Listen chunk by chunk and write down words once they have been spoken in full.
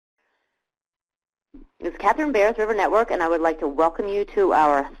It's Catherine Bears, River Network, and I would like to welcome you to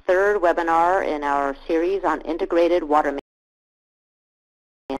our third webinar in our series on integrated water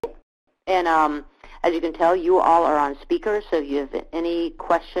management. And as you can tell, you all are on speakers, so if you have any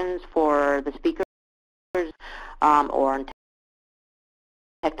questions for the speakers or on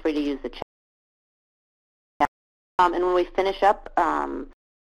text, free to use the chat. And when we finish up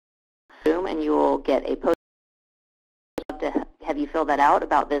Zoom, and you will get a post to have you fill that out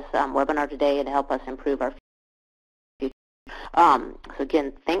about this webinar today and help us improve our future. So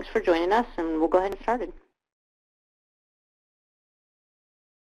again, thanks for joining us, and we'll go ahead and get started.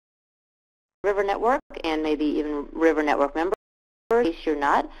 River Network, and maybe even River Network members, in case you're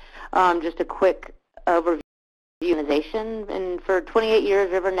not. Just a quick overview of the organization. And for 28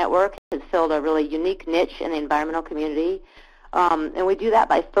 years, River Network has filled a really unique niche in the environmental community. And we do that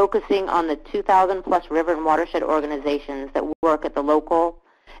by focusing on the 2,000-plus river and watershed organizations that work at the local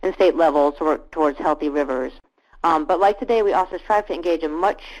and state levels to work towards healthy rivers. But like today, we also strive to engage a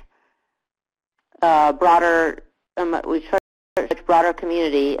much broader, broader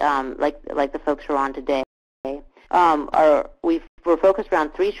community, like the folks who are on today. We're focused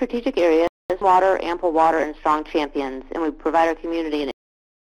around 3 strategic areas: water, ample water, and strong champions. And we provide our community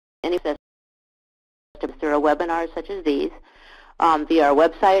any access through our webinars such as these, via our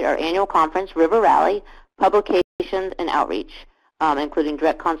website, our annual conference, River Rally, publications, and outreach, including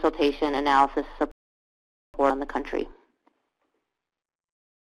direct consultation, analysis, support on the country.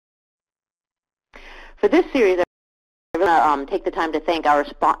 For this series, I'm going to take the time to thank our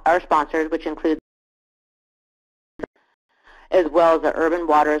sponsors, which include as well as the Urban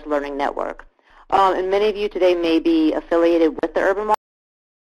Waters Learning Network. And many of you today may be affiliated with the Urban Waters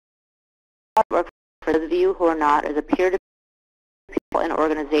Network. For those of you who are not, as a peer-to-peer people and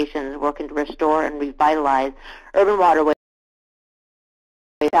organizations working to restore and revitalize urban waterways,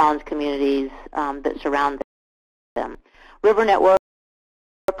 challenge communities that surround them. River Network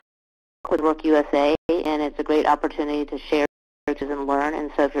with Work USA, and it's a great opportunity to share and learn. And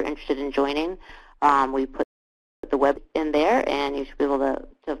so if you're interested in joining, we put the web in there, and you should be able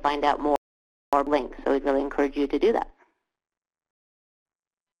to find out more links. So we'd really encourage you to do that.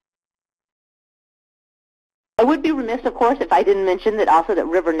 I would be remiss, of course, if I didn't mention that also that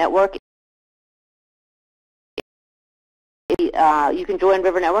River Network, you can join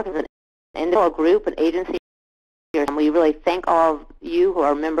River Network as an individual group, an agency. And we really thank all of you who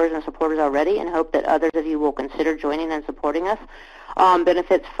are members and supporters already, and hope that others of you will consider joining and supporting us.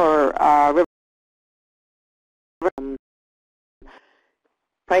 Benefits for River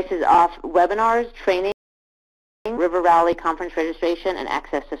prices off webinars, training, River Rally conference registration, and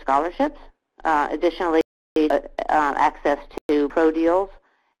access to scholarships. Additionally, access to pro deals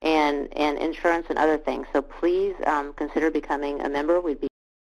and insurance and other things. So please consider becoming a member. We'd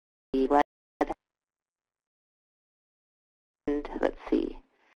be glad to have. And let's see.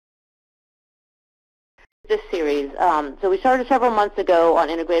 This series. So we started several months ago on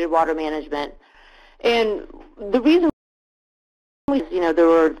integrated water management. And the reason was, there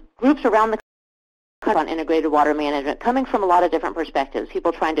were groups around the country on integrated water management coming from a lot of different perspectives.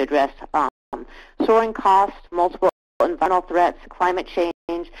 People trying to address soaring costs, multiple environmental threats, climate change,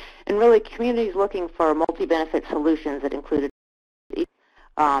 and really communities looking for multi-benefit solutions that included.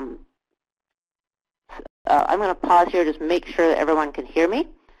 I'm going to pause here, just make sure that everyone can hear me.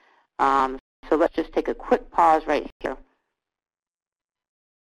 So let's just take a quick pause right here.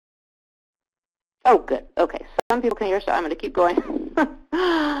 Oh, good. Okay, some people can hear, so I'm going to keep going.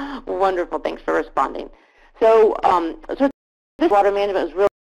 Wonderful. Thanks for responding. So, this water management is really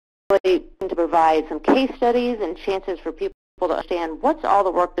to provide some case studies and chances for people to understand what's all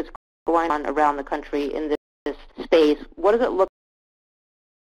the work that's going on around the country in this space. What does it look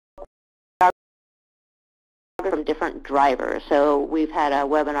like from different drivers? So we've had a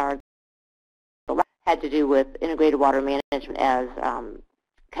webinar that had to do with integrated water management as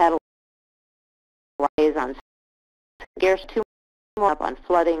catalyzed on scarce too much on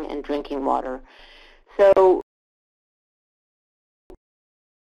flooding and drinking water. So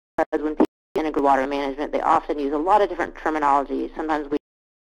when people integrate water management, they often use a lot of different terminology. Sometimes we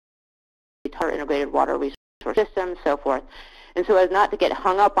talk integrated water resource systems, so forth. And so as not to get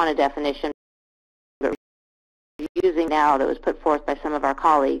hung up on a definition, but using now that was put forth by some of our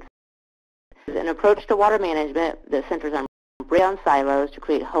colleagues, is an approach to water management that centers on break down silos to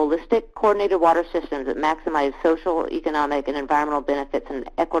create holistic, coordinated water systems that maximize social, economic, and environmental benefits in an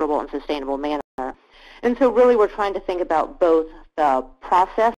equitable and sustainable manner. And so really we're trying to think about both the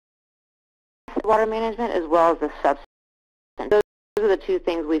process of water management as well as the substance. Those are the two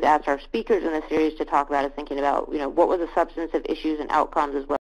things we've asked our speakers in the series to talk about, is thinking about, what were the substantive issues and outcomes as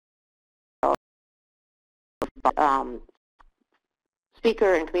well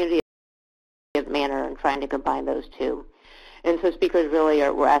speaker and community manner and trying to combine those two. And so speakers really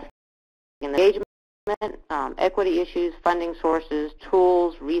we're asking engagement, equity issues, funding sources,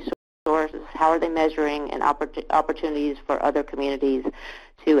 tools, resources, how are they measuring, and opportunities for other communities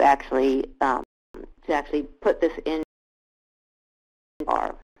to actually put this in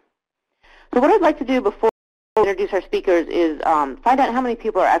our. So what I'd like to do before we introduce our speakers is find out how many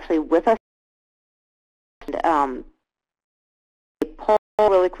people are actually with us. And, poll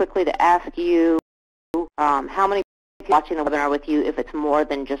really quickly to ask you how many people watching the webinar with you, if it's more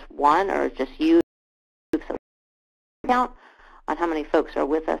than just one or just you. So count on how many folks are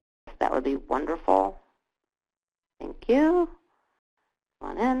with us. That would be wonderful. Thank you.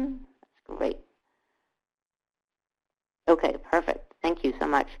 Come on in. That's great. Okay, perfect. Thank you so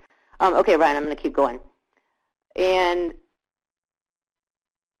much. Okay, Ryan, I'm going to keep going. And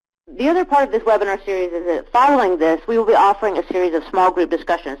the other part of this webinar series is that following this, we will be offering a series of small group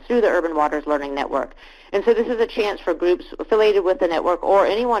discussions through the Urban Waters Learning Network. And so this is a chance for groups affiliated with the network or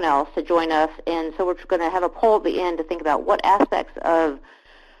anyone else to join us. And so we're going to have a poll at the end to think about what aspects of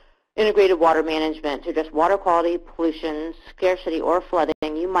integrated water management, to address water quality, pollution, scarcity, or flooding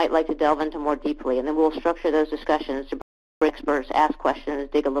you might like to delve into more deeply. And then we'll structure those discussions to bring experts, ask questions,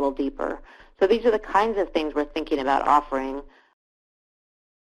 dig a little deeper. So these are the kinds of things we're thinking about offering.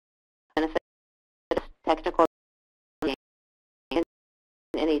 Benefits, technical, and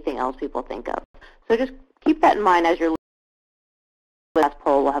anything else people think of. So just keep that in mind as your last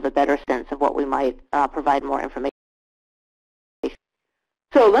poll. We'll have a better sense of what we might provide more information.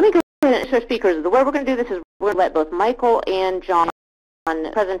 So let me go ahead and introduce our speakers. The way we're going to do this is we're going to let both Michael and John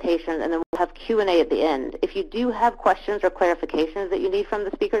on presentations, and then we'll have Q&A at the end. If you do have questions or clarifications that you need from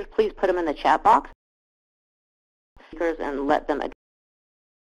the speakers, please put them in the chat box and let them address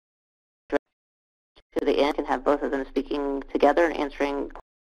to the end and have both of them speaking together and answering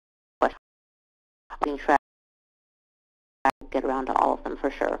questions. Get around to all of them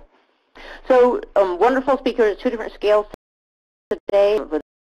for sure. So wonderful speakers, two different scales today, with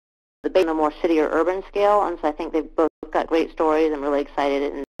the big on a more city or urban scale, and so I think they've both got great stories. I'm really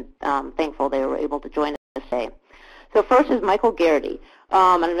excited and thankful they were able to join us today. So first is Michael Garrity.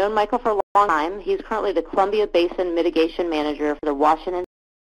 I've known Michael for a long time. He's currently the Columbia Basin Mitigation Manager for the Washington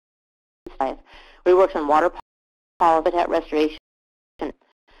State, where he works on water policy, habitat restoration.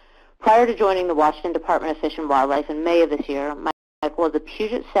 Prior to joining the Washington Department of Fish and Wildlife in May of this year, Michael was the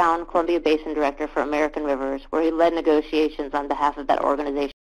Puget Sound Columbia Basin Director for American Rivers, where he led negotiations on behalf of that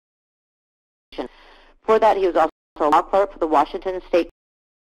organization. Before that, he was also a law clerk for the Washington State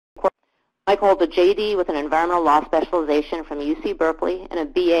Court. Michael holds a JD with an environmental law specialization from UC Berkeley and a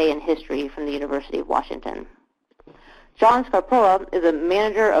BA in history from the University of Washington. John Scarpola is a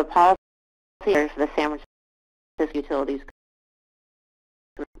manager of policy for the San Francisco Utilities,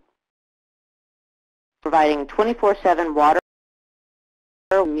 providing 24/7 water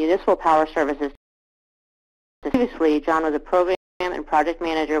and municipal power services. Previously, John was a program and project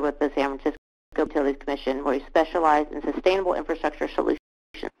manager with the San Francisco Utilities Commission, where he specialized in sustainable infrastructure solutions.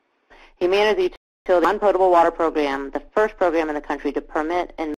 He managed the utility non-potable water program, the first program in the country to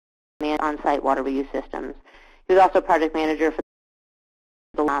permit and manage on-site water reuse systems. He was also project manager for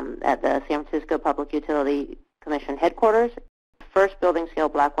at the San Francisco Public Utility Commission headquarters, first building-scale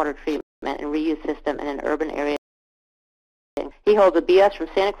black water treatment and reuse system in an urban area. He holds a BS from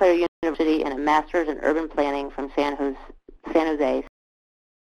Santa Clara University and a master's in urban planning from San Jose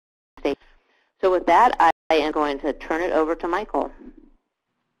State. So with that, I am going to turn it over to Michael.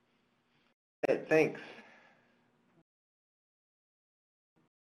 Thanks.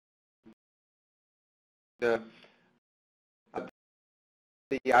 The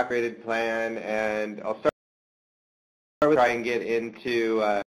operated plan, and I'll start with try and get into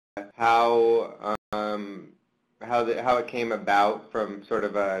how it came about from sort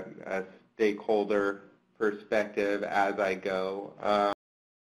of a stakeholder perspective as I go.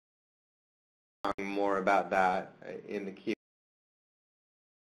 More about that in the Q&A.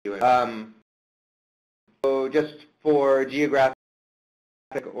 So just for geographic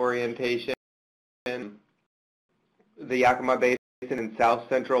orientation, the Yakima Basin in south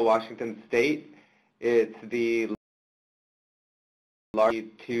central Washington State, it's the largest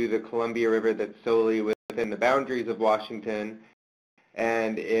to the Columbia River that's solely within the boundaries of Washington,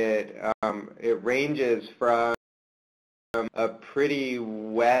 and it ranges from a pretty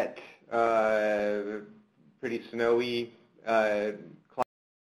wet, pretty snowy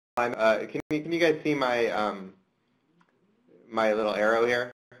climate. Can you guys see my my little arrow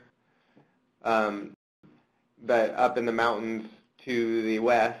here? But up in the mountains to the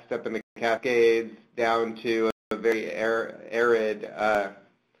west, up in the Cascades, down to very arid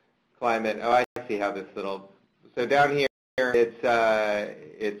climate. Oh, I see how this little. So down here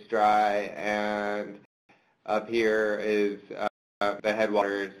it's dry, and up here is the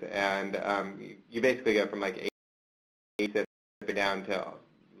headwaters, and you basically go from like 8 down to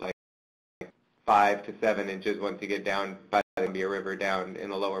like 5 to 7 inches once you get down by the Columbia River down in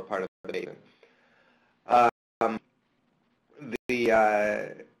the lower part of the basin.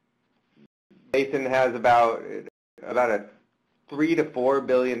 The basin has about a $3 to $4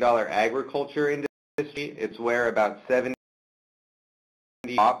 billion agriculture industry. It's where about 70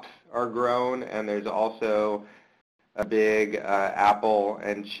 crops are grown, and there's also a big apple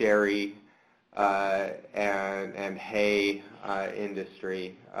and cherry and hay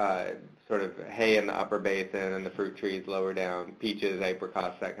industry, sort of hay in the upper basin and the fruit trees lower down, peaches,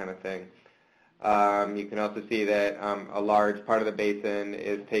 apricots, that kind of thing. You can also see that a large part of the basin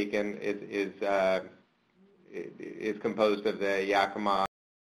is composed of the Yakima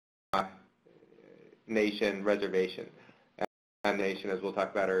Nation reservation. And the nation, as we'll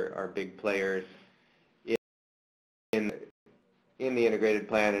talk about, are big players in the integrated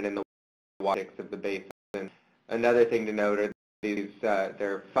plan and in the waters of the basin. Another thing to note are these there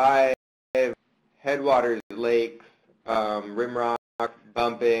are 5 headwaters lakes: Rimrock,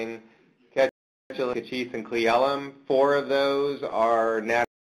 Bumping, Ketchilah, and Cle Elum. 4 of those are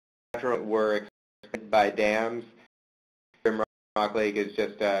natural, were extracted by dams. Rimrock Lake is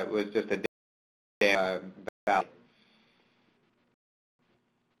was just a dam valley.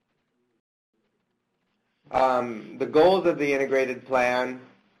 The goals of the integrated plan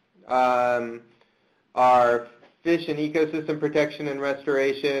are fish and ecosystem protection and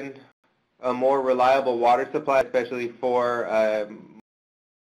restoration, a more reliable water supply, especially for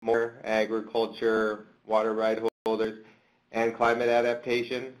more agriculture, water right holders, and climate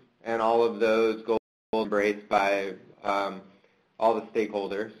adaptation, and all of those goals embraced by all the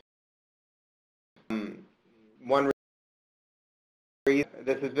stakeholders. One reason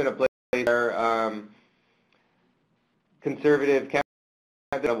this has been a place where conservative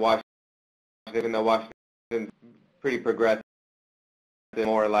candidates of Washington, even though Washington's pretty progressive,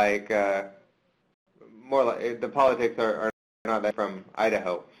 more like the politics are not that from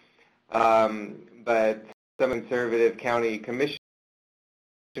Idaho, but some conservative county commissioners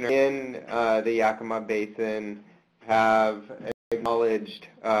in the Yakima Basin have acknowledged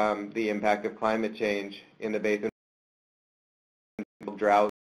the impact of climate change in the basin.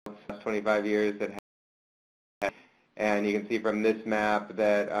 Droughts the last 25 years that have, and you can see from this map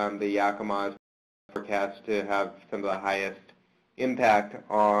that the Yakima is forecast to have some of the highest impact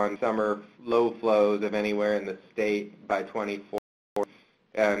on summer low flows of anywhere in the state by 2040,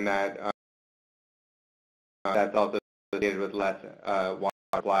 and that that's also associated with less water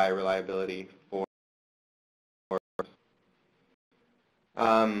supply reliability for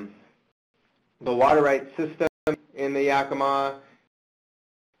the water rights system in the Yakima.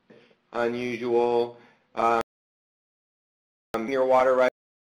 Unusual. Your water rights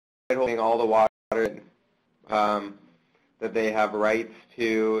holding all the water that they have rights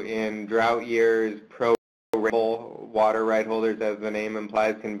to in drought years. Water right holders, as the name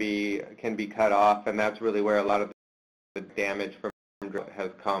implies, can be cut off, and that's really where a lot of the damage from drought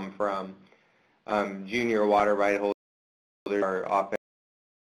has come from. Junior water right holders are often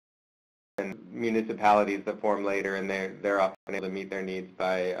municipalities that form later, and they're often able to meet their needs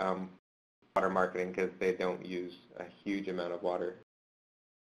by water marketing because they don't use a huge amount of water.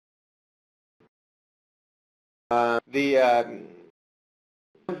 I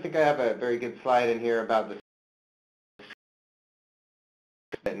think I have a very good slide in here about this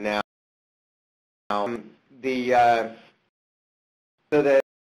now. So the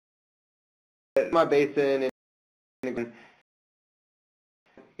Yakima Basin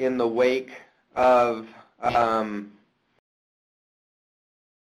in the wake of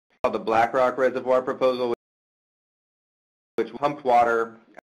the Black Rock Reservoir proposal, which pumped water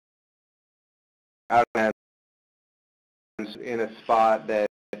out in a spot that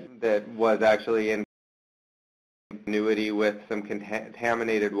was actually in continuity with some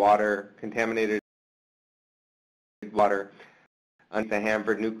contaminated water on the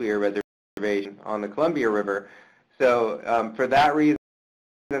Hanford Nuclear Reservation on the Columbia River. So for that reason,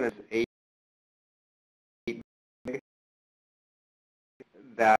 it's 8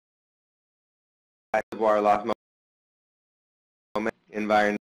 that reservoir loss moment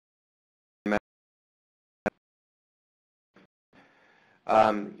environment.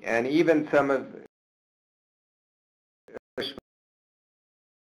 And even some of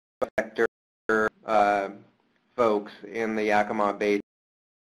sector folks in the Yakima Basin,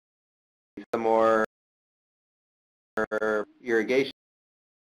 some more irrigation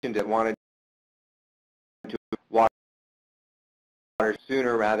that wanted to water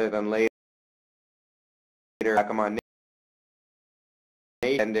sooner rather than later, Yakima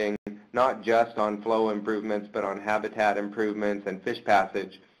depending not just on flow improvements but on habitat improvements and fish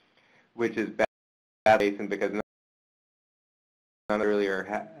passage, which is bad basin because none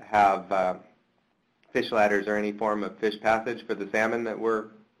earlier have fish ladders or any form of fish passage for the salmon that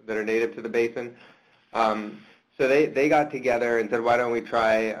are native to the basin. So they got together and said, why don't we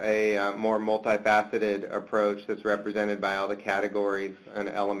try a more multifaceted approach that's represented by all the categories and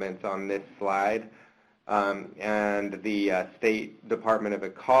elements on this slide. And the State Department of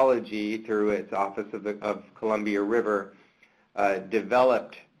Ecology, through its Office of Columbia River,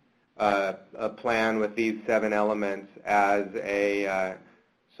 developed a plan with these 7 elements as a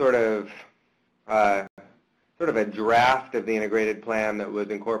sort of a draft of the integrated plan that was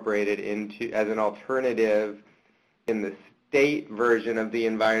incorporated into as an alternative in the state version of the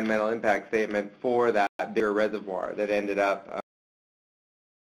environmental impact statement for that bigger reservoir that ended up.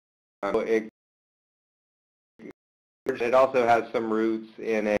 It also has some roots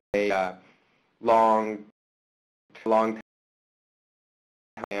in a long time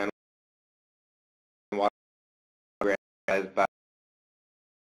water as by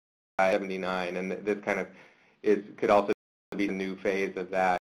 79, and this kind of could also be a new phase of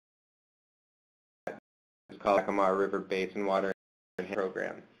that. It's called Yakima River Basin Water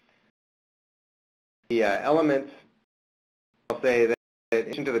Program. The elements, I'll say that in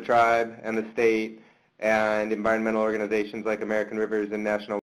addition to the tribe and the state and environmental organizations like American Rivers and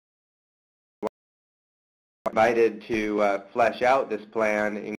National invited to flesh out this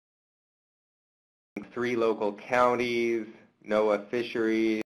plan in 3 local counties, NOAA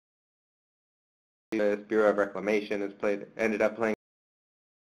Fisheries, Bureau of Reclamation ended up playing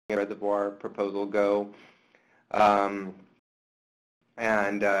a reservoir proposal go, and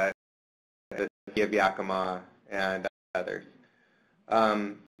the City of Yakima and others.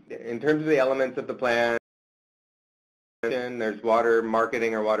 In terms of the elements of the plan, there's water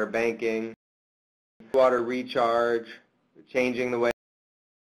marketing or water banking, water recharge, changing the way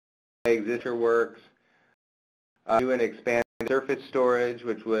existing works, new and expanded surface storage,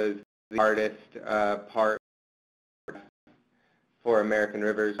 which was the hardest part for American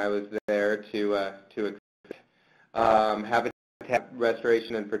Rivers. I was there to habitat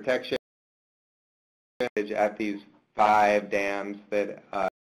restoration and protection at these 5 dams that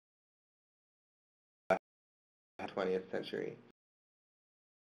 20th century.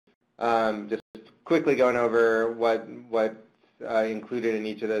 Just quickly going over what's included in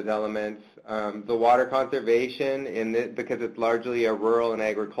each of those elements. The water conservation, because it's largely a rural and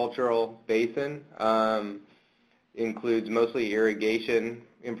agricultural basin, includes mostly irrigation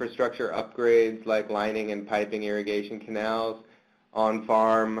infrastructure upgrades like lining and piping irrigation canals,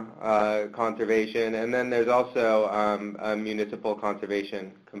 on-farm conservation, and then there's also a municipal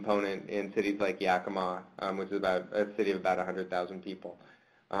conservation component in cities like Yakima, which is about a city of about 100,000 people.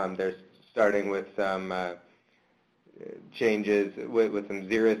 They're starting with some changes with some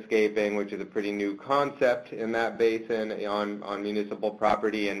xeriscaping, which is a pretty new concept in that basin on municipal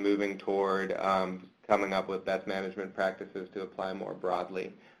property, and moving toward coming up with best management practices to apply more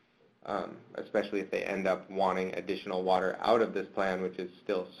broadly, especially if they end up wanting additional water out of this plan, which is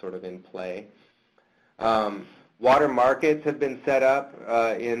still sort of in play. Water markets have been set up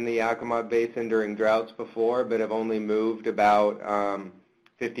in the Yakima Basin during droughts before, but have only moved about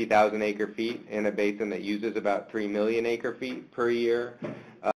 50,000 acre-feet in a basin that uses about 3 million acre-feet per year.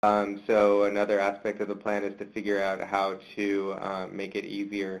 So another aspect of the plan is to figure out how to make it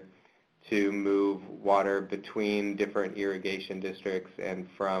easier to move water between different irrigation districts and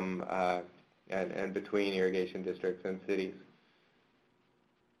from and between irrigation districts and cities.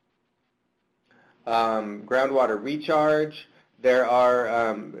 Groundwater recharge. There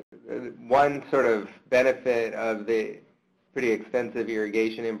are one sort of benefit of the pretty extensive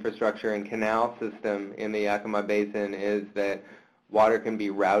irrigation infrastructure and canal system in the Yakima Basin is that water can be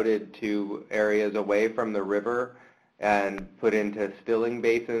routed to areas away from the river and put into stilling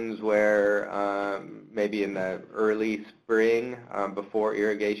basins where maybe in the early spring before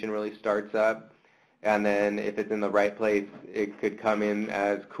irrigation really starts up, and then if it's in the right place, it could come in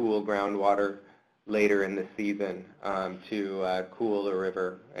as cool groundwater later in the season to cool the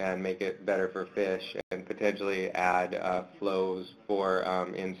river and make it better for fish, and potentially add flows for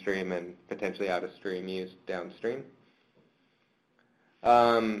in-stream and potentially out-of-stream use downstream.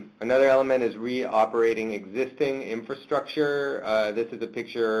 Another element is reoperating existing infrastructure. This is a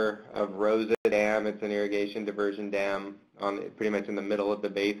picture of Rosa Dam. It's an irrigation diversion dam pretty much in the middle of the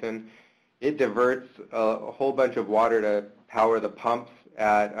basin. it diverts a whole bunch of water to power the pumps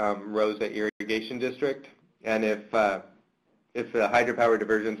at Rosa Irrigation District. And if the hydropower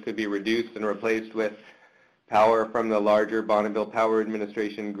diversions could be reduced and replaced with power from the larger Bonneville Power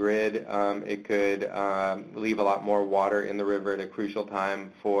Administration grid, it could leave a lot more water in the river at a crucial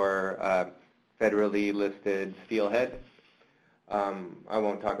time for federally listed steelhead. I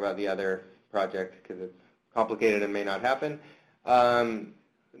won't talk about the other project because it's complicated and may not happen.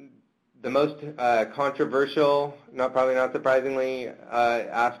 The most controversial, probably not surprisingly,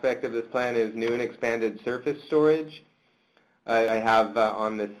 aspect of this plan is new and expanded surface storage. I have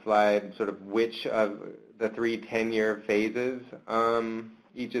on this slide sort of which of the 3 10-year phases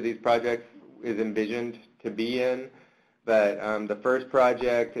each of these projects is envisioned to be in. But the first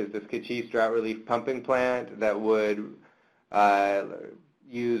project is this Cochise drought relief pumping plant that would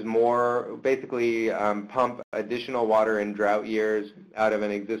use more, basically pump additional water in drought years out of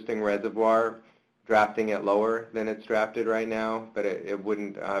an existing reservoir, drafting it lower than it's drafted right now, but it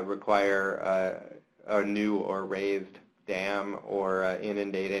wouldn't require a new or raised dam or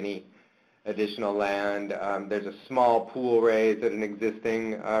inundate any additional land. There's a small pool raised at an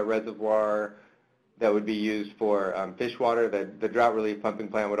existing reservoir that would be used for fish water. The drought relief pumping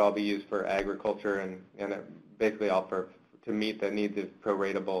plant would all be used for agriculture and basically all to meet the needs of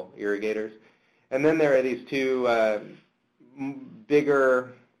pro-ratable irrigators. And then there are these 2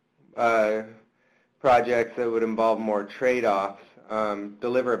 bigger projects that would involve more trade-offs,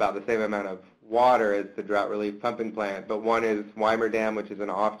 deliver about the same amount of water as the drought relief pumping plant, but one is Weimer Dam, which is an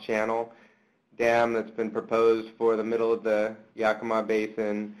off-channel dam that's been proposed for the middle of the Yakima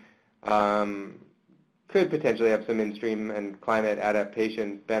Basin. Could potentially have some in-stream and climate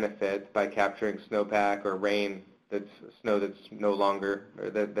adaptation benefits by capturing snowpack or rain, snow that's no longer, or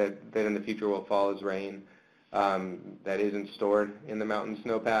that in the future will fall as rain, that isn't stored in the mountain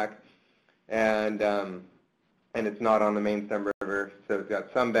snowpack. And it's not on the main stem river, so it's got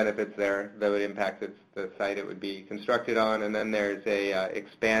some benefits there that would impact the site it would be constructed on. And then there's a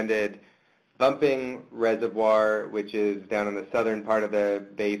expanded bumping reservoir, which is down in the southern part of the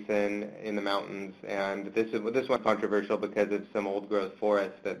basin in the mountains. And this one's controversial because it's some old-growth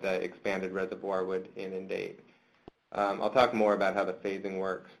forest that the expanded reservoir would inundate. I'll talk more about how the phasing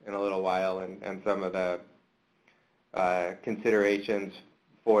works in a little while and some of the considerations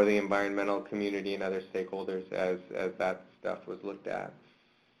for the environmental community and other stakeholders as that stuff was looked at.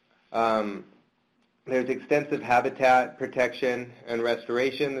 There's extensive habitat protection and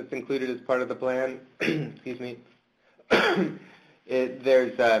restoration that's included as part of the plan. Excuse me.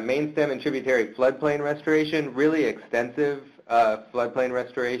 There's main stem and tributary floodplain restoration, really extensive floodplain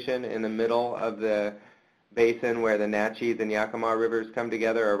restoration in the middle of the basin where the Natchez and Yakima rivers come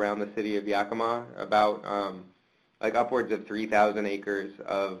together around the city of Yakima. About like upwards of 3,000 acres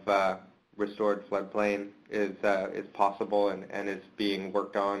of restored floodplain is possible and is being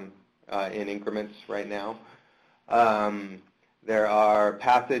worked on in increments right now. There are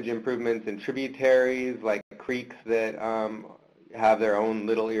passage improvements in tributaries like creeks that have their own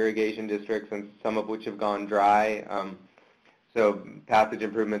little irrigation districts, and some of which have gone dry. So passage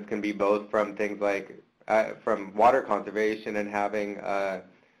improvements can be both from things like from water conservation and having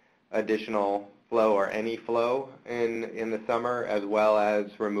additional flow or any flow in the summer, as well as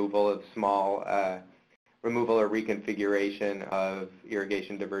removal of small removal or reconfiguration of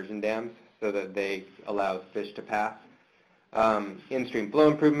irrigation diversion dams so that they allow fish to pass. In-stream flow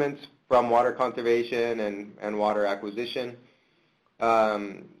improvements from water conservation and water acquisition.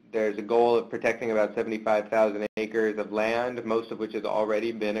 There's a goal of protecting about 75,000 acres of land, most of which has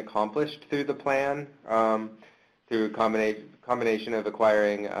already been accomplished through the plan, through a combination of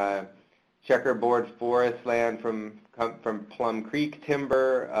acquiring checkerboard forest land from Plum Creek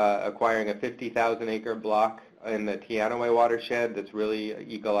timber, acquiring a 50,000 acre block in the Teanaway watershed that's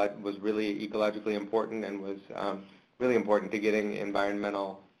was really ecologically important and was really important to getting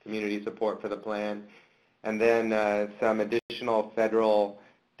environmental community support for the plan. And then some additional federal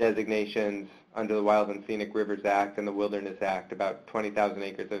designations under the Wild and Scenic Rivers Act and the Wilderness Act. About 20,000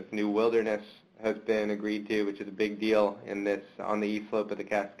 acres of new wilderness has been agreed to, which is a big deal in this on the east slope of the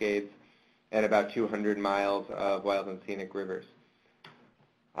Cascades, and about 200 miles of wild and scenic rivers.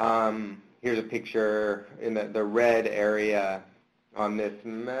 Here's a picture in the red area on this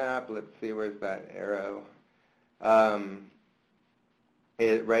map. Let's see, where's that arrow?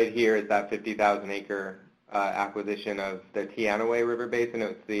 Right here is that 50,000 acre acquisition of the Teanaway River Basin.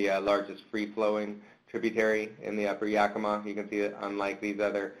 It's the largest free-flowing tributary in the upper Yakima. You can see that unlike these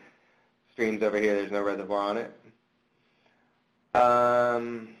other streams over here, there's no reservoir on it.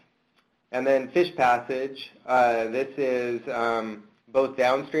 And then fish passage. This is both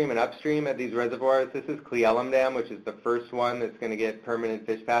downstream and upstream at these reservoirs. This is Cleellum Dam, which is the first one that's going to get permanent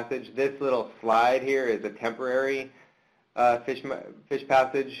fish passage. This little slide here is a temporary fish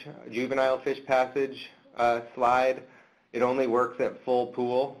passage, juvenile fish passage slide. It only works at full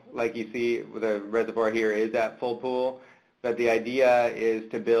pool. Like you see, the reservoir here is at full pool. But the idea is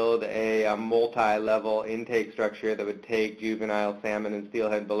to build a multi-level intake structure that would take juvenile salmon and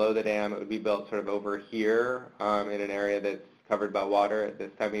steelhead below the dam. It would be built sort of over here in an area that's covered by water at this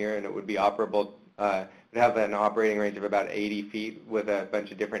time of year, and it would be operable. It would have an operating range of about 80 feet with a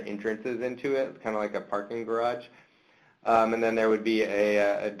bunch of different entrances into it, kind of like a parking garage. And then there would be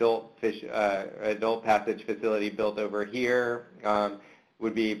a adult passage facility built over here.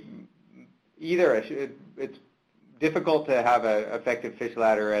 Would be either it's difficult to have an effective fish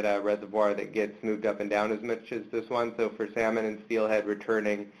ladder at a reservoir that gets moved up and down as much as this one. So for salmon and steelhead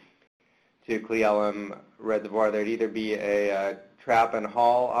returning to Cleellum Reservoir, there'd either be a trap and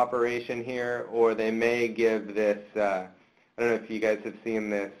haul operation here, or they may give this, I don't know if you guys have seen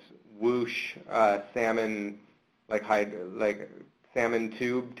this whoosh salmon, like salmon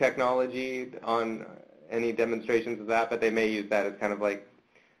tube technology on any demonstrations of that, but they may use that as kind of like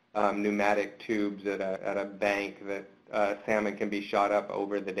pneumatic tubes at a bank that salmon can be shot up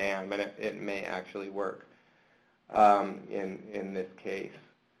over the dam, and it may actually work in this case.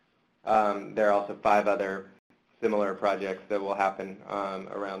 There are also 5 other similar projects that will happen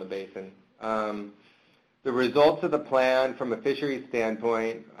around the basin. The results of the plan from a fisheries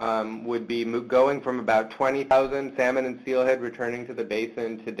standpoint would be going from about 20,000 salmon and steelhead returning to the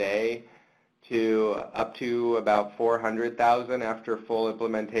basin today to up to about 400,000 after full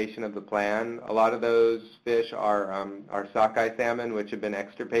implementation of the plan. A lot of those fish are sockeye salmon, which have been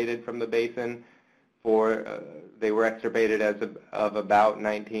extirpated from the basin. They were extirpated as of about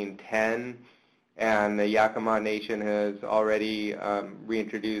 1910, and the Yakima Nation has already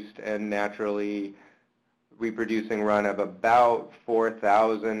reintroduced a naturally reproducing run of about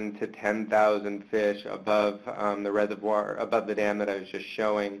 4,000 to 10,000 fish above the reservoir, above the dam that I was just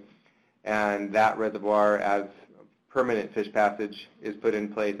showing. And that reservoir, as permanent fish passage is put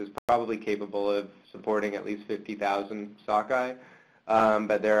in place, is probably capable of supporting at least 50,000 sockeye.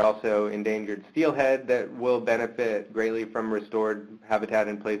 But there are also endangered steelhead that will benefit greatly from restored habitat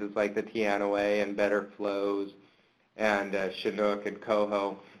in places like the Teanaway and better flows, and Chinook and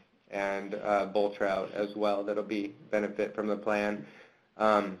coho and bull trout as well that'll be benefit from the plan.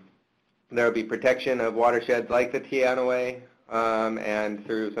 There will be protection of watersheds like the Teanaway and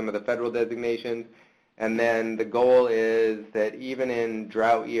through some of the federal designations. And then the goal is that even in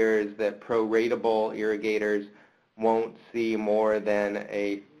drought years that pro-ratable irrigators won't see more than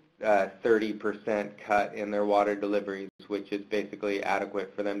a 30% cut in their water deliveries, which is basically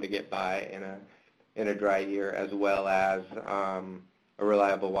adequate for them to get by in a dry year, as well as a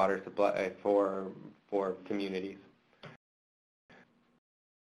reliable water supply for communities.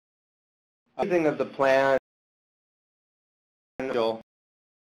 Using of the plan,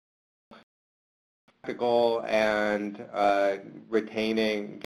 practical and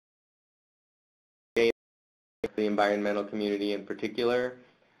retaining the environmental community in particular.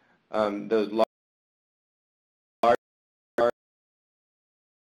 Those large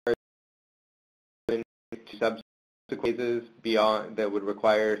subsequent phases beyond that would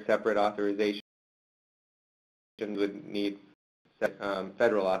require separate authorization would need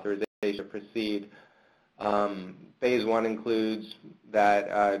federal authorization to proceed. Phase 1 includes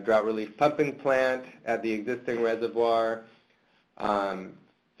that drought relief pumping plant at the existing reservoir,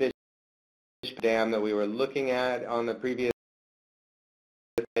 fish dam that we were looking at on the previous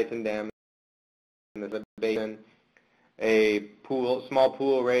dam in the basin, a small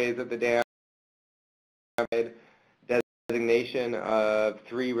pool raise at the dam, designation of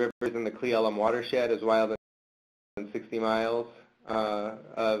 3 rivers in the Cleellum Watershed as well as 60 miles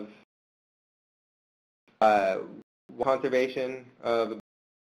of conservation of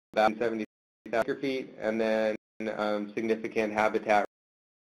about 70 acre feet, and then significant habitat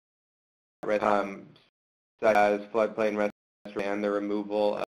such as floodplain restoration and the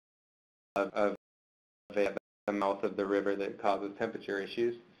removal of the mouth of the river that causes temperature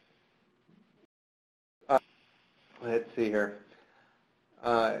issues. Let's see here.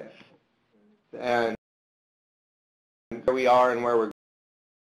 And where we are and where we're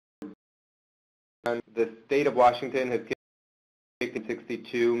going. The state of Washington has given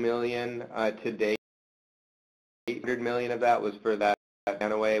 $62 million to date. $800 million of that was for that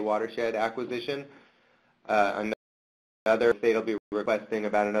Teanaway watershed acquisition. Another state will be requesting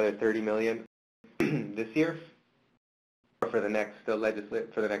about another $30 million this year for the next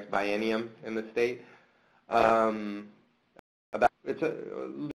biennium in the state. about it's a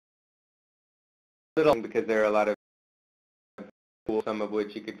little because there are a lot of pools, some of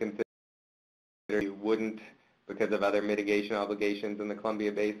which you could consider you wouldn't because of other mitigation obligations in the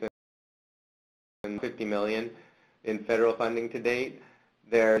Columbia Basin. And $50 million in federal funding to date.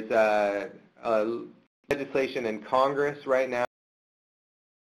 There's legislation in Congress right now,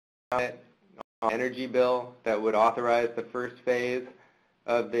 an energy bill that would authorize the first phase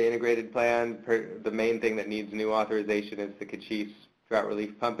of the integrated plan. The main thing that needs new authorization is the Cochise Drought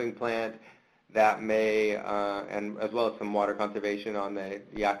Relief Pumping Plant. That may, and as well as some water conservation on the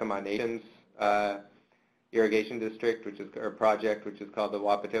Yakima Nation's irrigation district, project, which is called the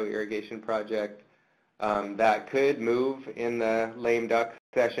Wapato Irrigation Project. That could move in the lame duck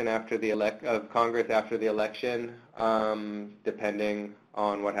session of Congress after the election, depending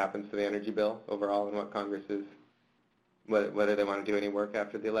on what happens to the energy bill overall and what Congress is, whether they want to do any work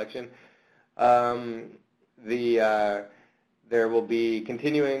after the election. There will be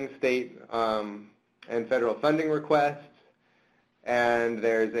continuing state and federal funding requests, and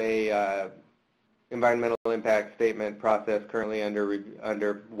there's a environmental impact statement process currently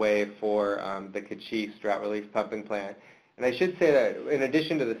underway for the Cochise Drought Relief Pumping Plant. And I should say that in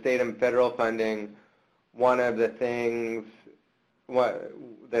addition to the state and federal funding, one of the things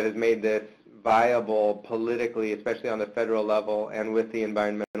that has made this viable politically, especially on the federal level and with the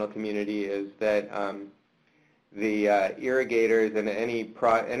environmental community, is that the irrigators and any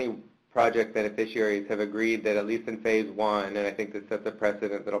project beneficiaries have agreed that at least in phase one, and I think this sets a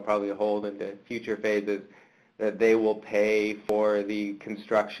precedent that will probably hold into future phases, that they will pay for the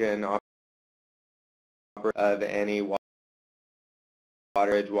construction of any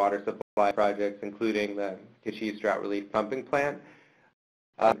water supply projects, including the Cochise Drought Relief Pumping Plant.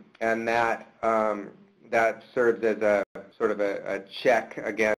 And that serves as a sort of a check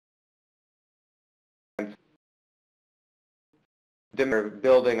against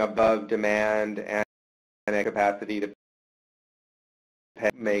building above demand and a capacity to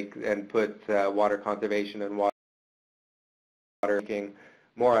make and put water conservation and water making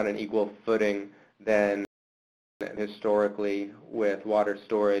more on an equal footing than historically with water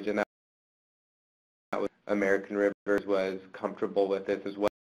storage, and that was American Rivers was comfortable with this as well.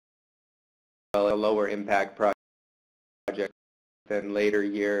 A lower impact project than later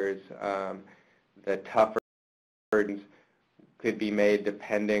years, the tougher burdens could be made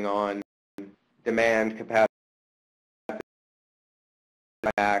depending on demand, capacity,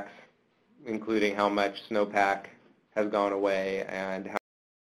 including how much snowpack has gone away and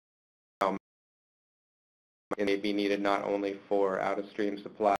how much may be needed not only for out-of-stream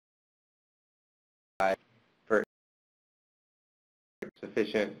supply, for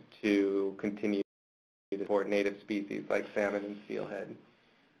sufficient to continue to support native species like salmon and steelhead.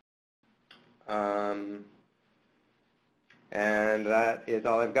 And that is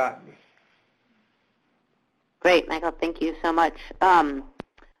all I've got. Great, Michael. Thank you so much.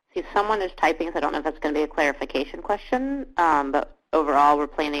 See, someone is typing, so I don't know if that's going to be a clarification question, but overall we're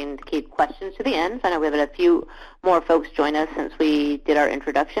planning to keep questions to the end. So I know we have a few more folks join us since we did our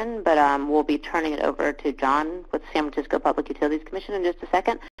introduction, but we'll be turning it over to John with San Francisco Public Utilities Commission in just a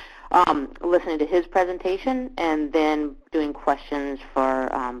second, listening to his presentation, and then doing questions for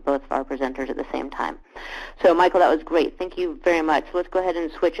both of our presenters at the same time. So Michael, that was great. Thank you very much. Let's go ahead and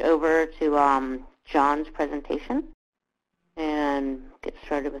switch over to John's presentation and get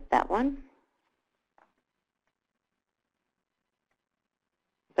started with that one.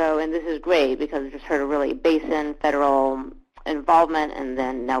 So, and this is great because we just heard a really basin federal involvement, and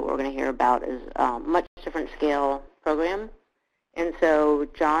then now what we're going to hear about is a much different scale program. And so,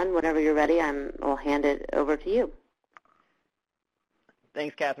 John, whenever you're ready, I'll hand it over to you.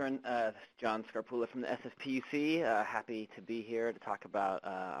 Thanks, Catherine. This is John Scarpula from the SFPUC. Happy to be here to talk about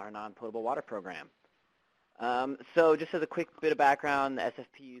our non-potable water program. So just as a quick bit of background, the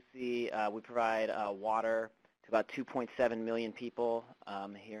SFPUC, we provide water to about 2.7 million people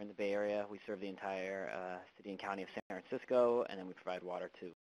here in the Bay Area. We serve the entire city and county of San Francisco, and then we provide water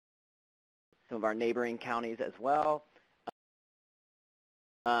to some of our neighboring counties as well.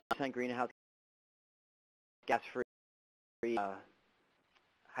 Greenhouse gas-free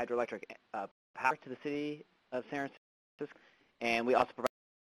hydroelectric power to the city of San Francisco, and we also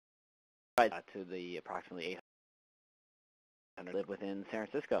provide to the approximately 800 live within San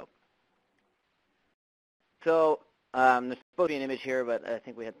Francisco. So there's supposed to be an image here, but I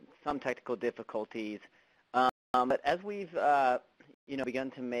think we had some technical difficulties. But as we've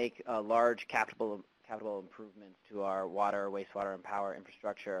begun to make large capital improvements to our water, wastewater, and power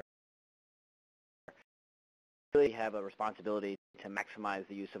infrastructure, we really have a responsibility to maximize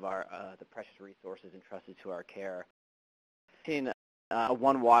the use of our the precious resources entrusted to our care. in a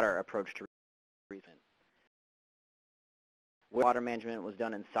one water approach to treatment. Where water management was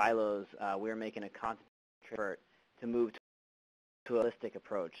done in silos, we're making a constant effort to move to a holistic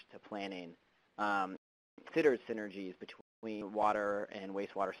approach to planning. Considers synergies between water and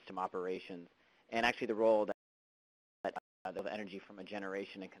wastewater system operations, and actually the role that the energy from a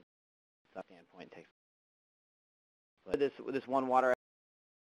generation and consumption standpoint takes. With this one water,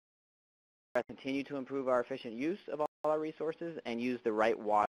 continue to improve our efficient use of all our resources and use the right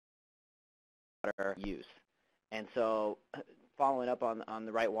water use. And so, following up on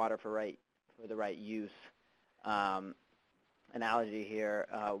the right water for the right use analogy here,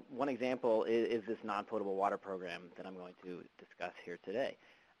 one example is this non-potable water program that I'm going to discuss here today.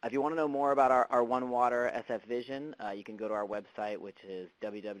 If you want to know more about our One Water SF vision, you can go to our website, which is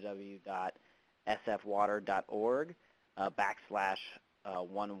www.sfwater.org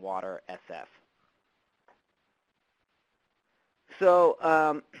 /OneWaterSF. So,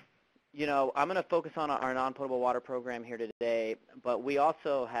 I'm going to focus on our non-potable water program here today, but we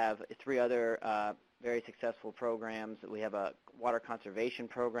also have 3 other very successful programs. We have a water conservation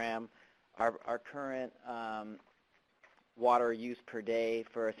program. Our current water use per day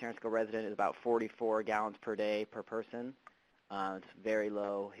for a San Francisco resident is about 44 gallons per day per person. It's very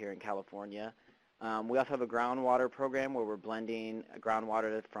low here in California. We also have a groundwater program where we're blending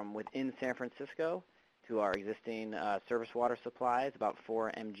groundwater from within San Francisco to our existing surface water supplies, about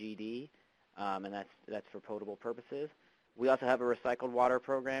 4 MGD, and that's for potable purposes. We also have a recycled water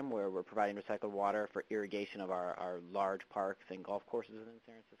program where we're providing recycled water for irrigation of our large parks and golf courses within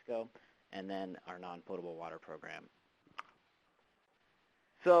San Francisco, and then our non-potable water program.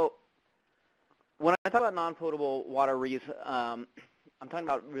 So when I talk about non-potable water reuse, I'm talking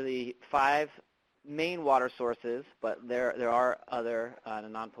about really 5 main water sources, but there are other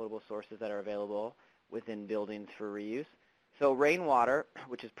non-potable sources that are available within buildings for reuse. So rainwater,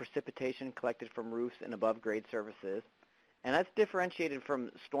 which is precipitation collected from roofs and above-grade surfaces, and that's differentiated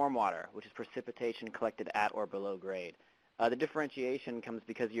from stormwater, which is precipitation collected at or below grade. The differentiation comes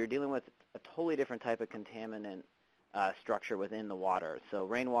because you're dealing with a totally different type of contaminant structure within the water. So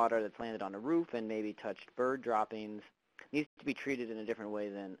rainwater that's landed on a roof and maybe touched bird droppings needs to be treated in a different way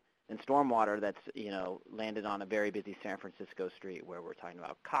than stormwater that's landed on a very busy San Francisco street, where we're talking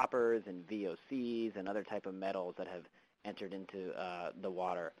about coppers and VOCs and other type of metals that have entered into the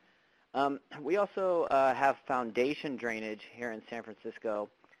water. We also have foundation drainage here in San Francisco,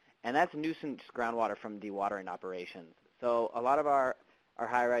 and that's nuisance groundwater from dewatering operations. So a lot of our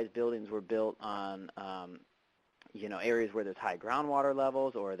high-rise buildings were built on areas where there's high groundwater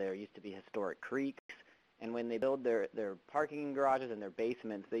levels, or there used to be historic creeks. And when they build their parking garages and their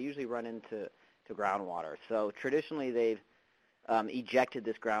basements, they usually run into groundwater. So traditionally, they've ejected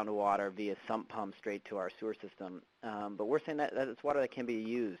this groundwater via sump pump straight to our sewer system. But we're saying that it's water that can be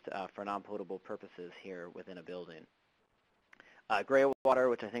used for non-potable purposes here within a building. Gray water,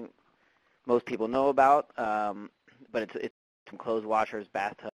 which I think most people know about, but it's from clothes washers,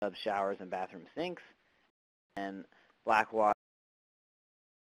 bathtubs, showers, and bathroom sinks. And black water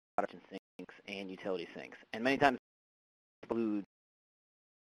sinks and utility sinks. And many times blue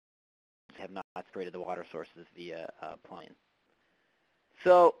have not separated the water sources via plumbing.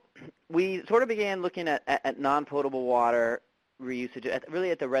 So we sort of began looking at non-potable water reusage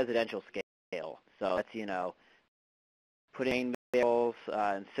really at the residential scale. So that's, putting barrels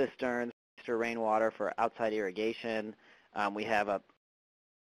and cisterns for rainwater for outside irrigation. We have a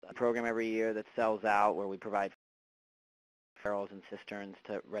program every year that sells out where we provide barrels and cisterns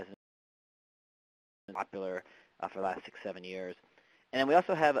to residents, popular for the last 6-7 years. And then we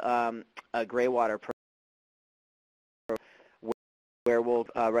also have a gray water program where we'll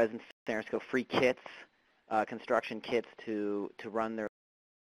residents in San Francisco free kits, construction kits to run their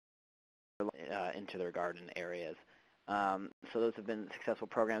into their garden areas. So those have been successful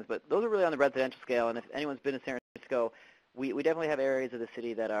programs, but those are really on the residential scale. And if anyone's been to San Francisco, we definitely have areas of the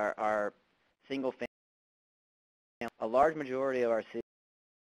city that are single family. A large majority of our cities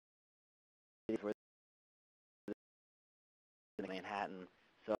were in Manhattan,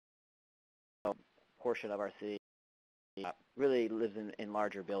 so a portion of our city really lives in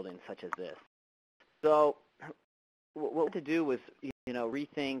larger buildings such as this. So what we had to do was,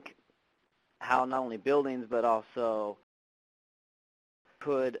 rethink how not only buildings but also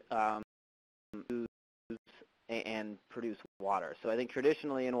could use and produce water. So I think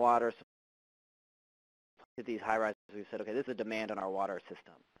traditionally in water, at these high-rises, we've said, okay, this is a demand on our water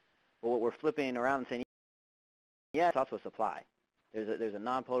system. But what we're flipping around and saying, yeah, it's also a supply. There's a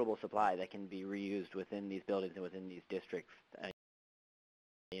non-potable supply that can be reused within these buildings and within these districts,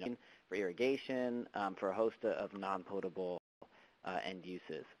 for irrigation, for a host of non-potable end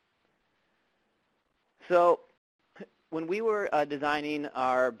uses. So when we were designing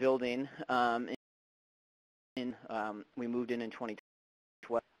our building, we moved in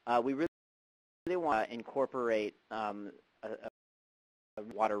 2012, we really want to incorporate a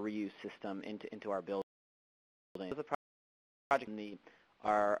water reuse system into our building. It was a project in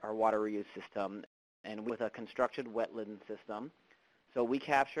our water reuse system, and with a constructed wetland system. So we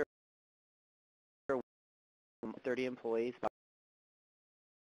capture 30 employees.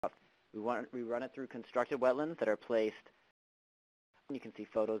 We run it through constructed wetlands that are placed. You can see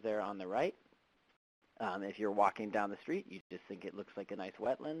photos there on the right. If you're walking down the street, you just think it looks like a nice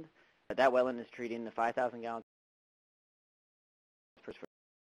wetland. But that wetland is treating the 5,000 gallons per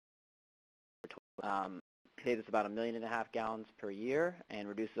saves us about 1.5 million gallons per year and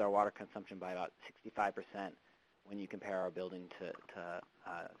reduces our water consumption by about 65% when you compare our building to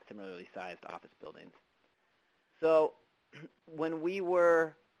similarly sized office buildings. So when we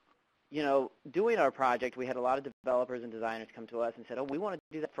were doing our project, we had a lot of developers and designers come to us and said, oh, we want to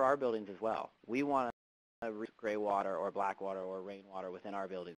do that for our buildings as well. We want to reuse gray water or black water or rainwater within our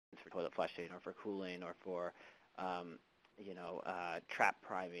buildings for toilet flushing or for cooling or for, trap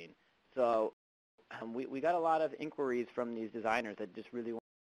priming. So we got a lot of inquiries from these designers that just really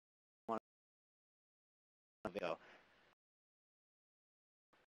want to go.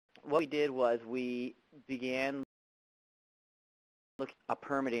 What we did was we began looking at a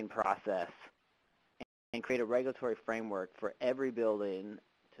permitting process and create a regulatory framework for every building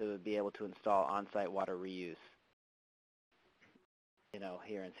to be able to install on-site water reuse,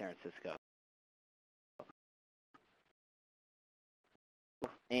 here in San Francisco.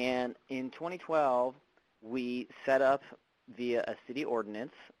 And in 2012, we set up via a city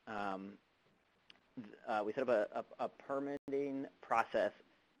ordinance, we set up a permitting process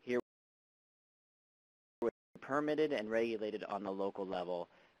here, permitted and regulated on the local level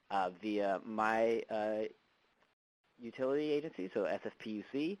via my utility agency, so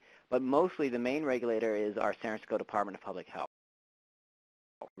SFPUC, but mostly the main regulator is our San Francisco Department of Public Health,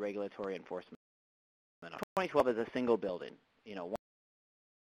 regulatory enforcement. 2012 is a single building,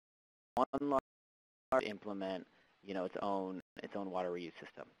 one large implement, its own water reuse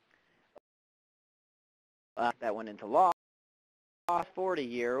system. That went into law. Fast forward a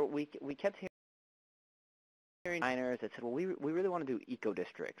year, we kept hearing designers that said, well, we really want to do eco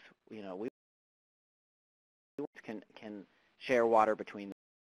districts. We can share water between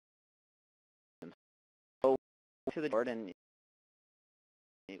them. So to the board, and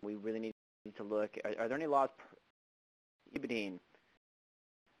we really need to look. Are there any laws prohibiting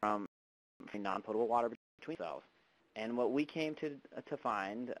from non-potable water between cells? And what we came to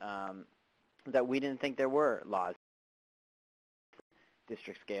find that we didn't think there were laws for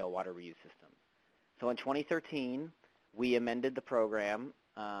district scale water reuse systems. So in 2013, we amended the program,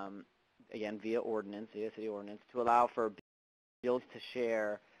 again via city ordinance, to allow for buildings to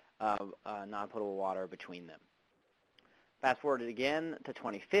share non-potable water between them. Fast forward again to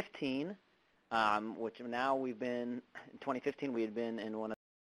 2015, which now in 2015 we had been in one of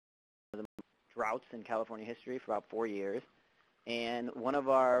the droughts in California history for about 4 years. And one of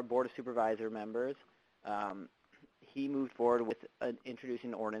our Board of Supervisor members, he moved forward with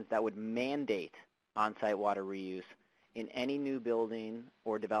introducing an ordinance that would mandate on-site water reuse in any new building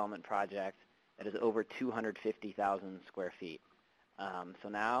or development project that is over 250,000 square feet. So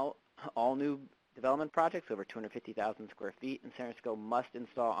now all new development projects over 250,000 square feet in San Francisco must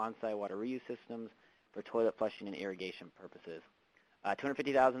install on-site water reuse systems for toilet flushing and irrigation purposes.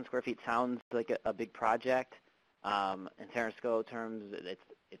 250,000 square feet sounds like a big project. In San Francisco terms,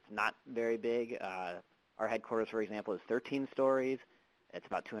 it's not very big. Our headquarters, for example, is 13 stories. It's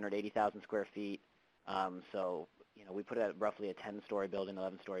about 280,000 square feet. So, we put it at roughly a 10-story building,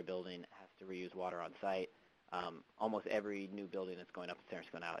 11-story building has to reuse water on site. Almost every new building that's going up in San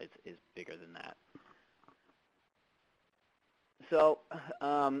Francisco now is bigger than that. So,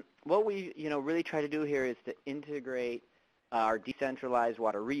 what we really try to do here is to integrate our decentralized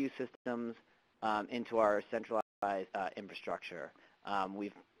water reuse systems into our centralized infrastructure.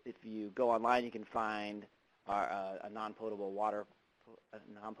 If you go online, you can find a non-potable water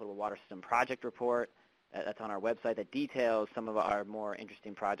system project report that's on our website that details some of our more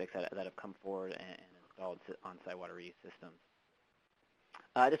interesting projects that have come forward and installed on-site water reuse systems.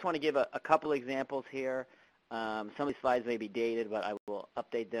 I just want to give a couple examples here. Some of these slides may be dated, but I will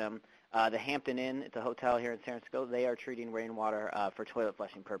update them. The Hampton Inn, it's a hotel here in San Francisco. They are treating rainwater for toilet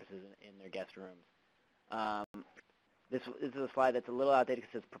flushing purposes in their guest rooms. This is a slide that's a little outdated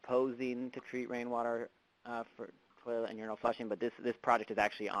because it's proposing to treat rainwater for toilet and urinal flushing, but this project is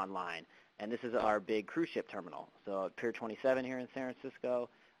actually online, And this is our big cruise ship terminal. So at Pier 27 here in San Francisco,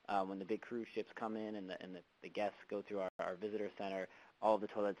 when the big cruise ships come in and the guests go through our visitor center, all of the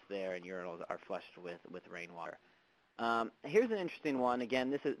toilets there and urinals are flushed with rainwater. Here's an interesting one.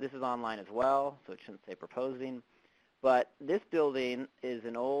 Again, this is online as well, so it shouldn't say proposing. But this building is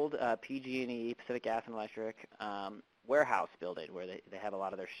an old PG&E, Pacific Gas and Electric, warehouse building where they have a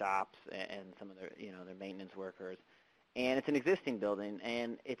lot of their shops and some of their their maintenance workers. And it's an existing building,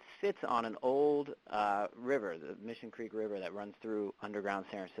 and it sits on an old river, the Mission Creek River that runs through underground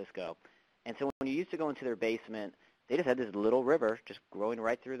San Francisco. And so when you used to go into their basement, they just had this little river just growing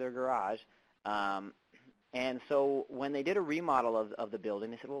right through their garage. And so when they did a remodel of the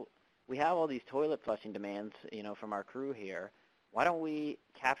building, they said, well, we have all these toilet flushing demands, from our crew here. Why don't we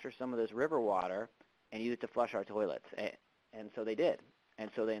capture some of this river water and use it to flush our toilets? And so they did. And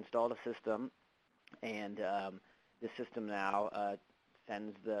so they installed a system, and this system now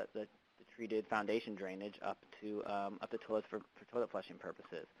sends the treated foundation drainage up to toilets for toilet flushing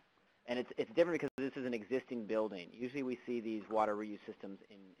purposes. And it's different because this is an existing building. Usually we see these water reuse systems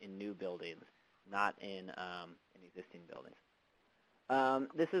in new buildings, not in existing buildings.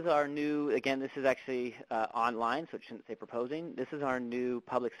 This is our new, again, this is actually online, so it shouldn't say proposing. This is our new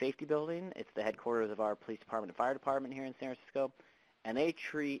public safety building. It's the headquarters of our police department and fire department here in San Francisco. And they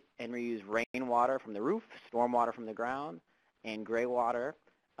treat and reuse rainwater from the roof, stormwater from the ground, and gray water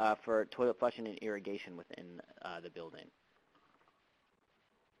for toilet flushing and irrigation within the building.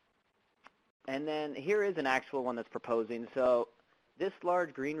 And then here is an actual one that's proposing. So this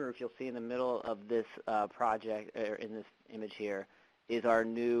large green roof you'll see in the middle of this project, or in this image here, is our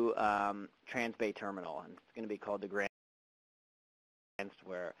new Transbay terminal. And it's going to be called the Grand,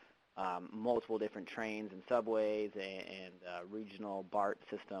 where multiple different trains and subways and regional BART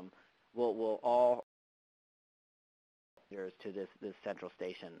system will all to this central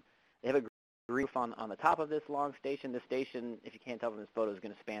station. They have a roof on the top of this long station. This station, if you can't tell from this photo, is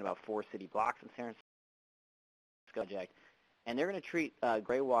going to span about 4 city blocks in San Francisco project. And they're going to treat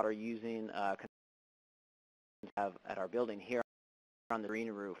gray water using have at our building here on the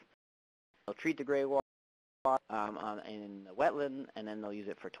green roof. They'll treat the gray water in the wetland, and then they'll use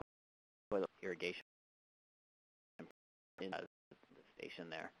it for toilet irrigation in the station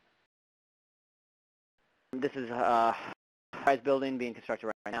there. This is a high-rise building being constructed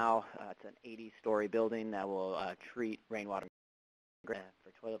right now. It's an 80-story building that will treat rainwater for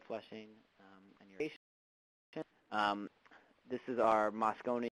toilet flushing and irrigation. This is our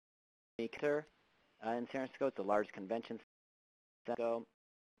Moscone Center in San Francisco. It's a large convention center.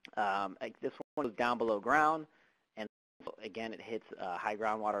 This one is down below ground, and again, it hits high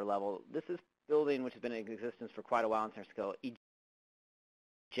groundwater level. This is a building which has been in existence for quite a while in San Francisco.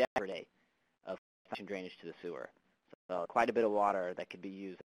 Eject per day of drainage to the sewer. So quite a bit of water that could be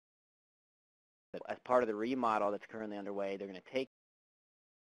used. As part of the remodel that's currently underway, they're going to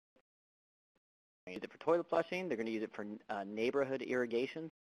use it for toilet flushing. They're going to use it for neighborhood irrigation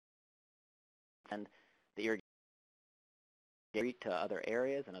and the irrigation to other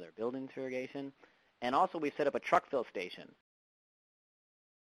areas and other buildings for irrigation. And also we set up a truck fill station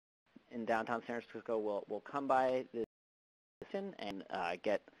in downtown San Francisco. We'll come by this station and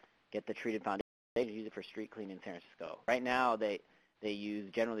get the treated foundation and use it for street cleaning in San Francisco. Right now they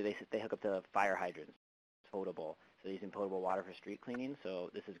generally hook up to fire hydrants, potable. So they're using potable water for street cleaning. So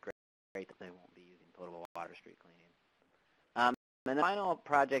this is great that they won't be using potable water for street cleaning. And the final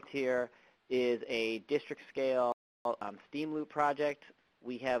project here is a district scale steam loop project.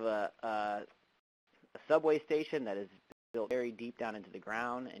 We have a subway station that is built very deep down into the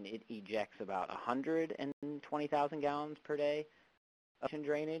ground, and it ejects about 120,000 gallons per day of ocean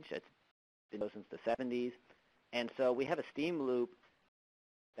drainage. It's been since the 70s. And so we have a steam loop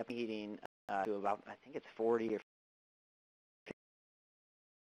that's heating to about, I think it's 40 or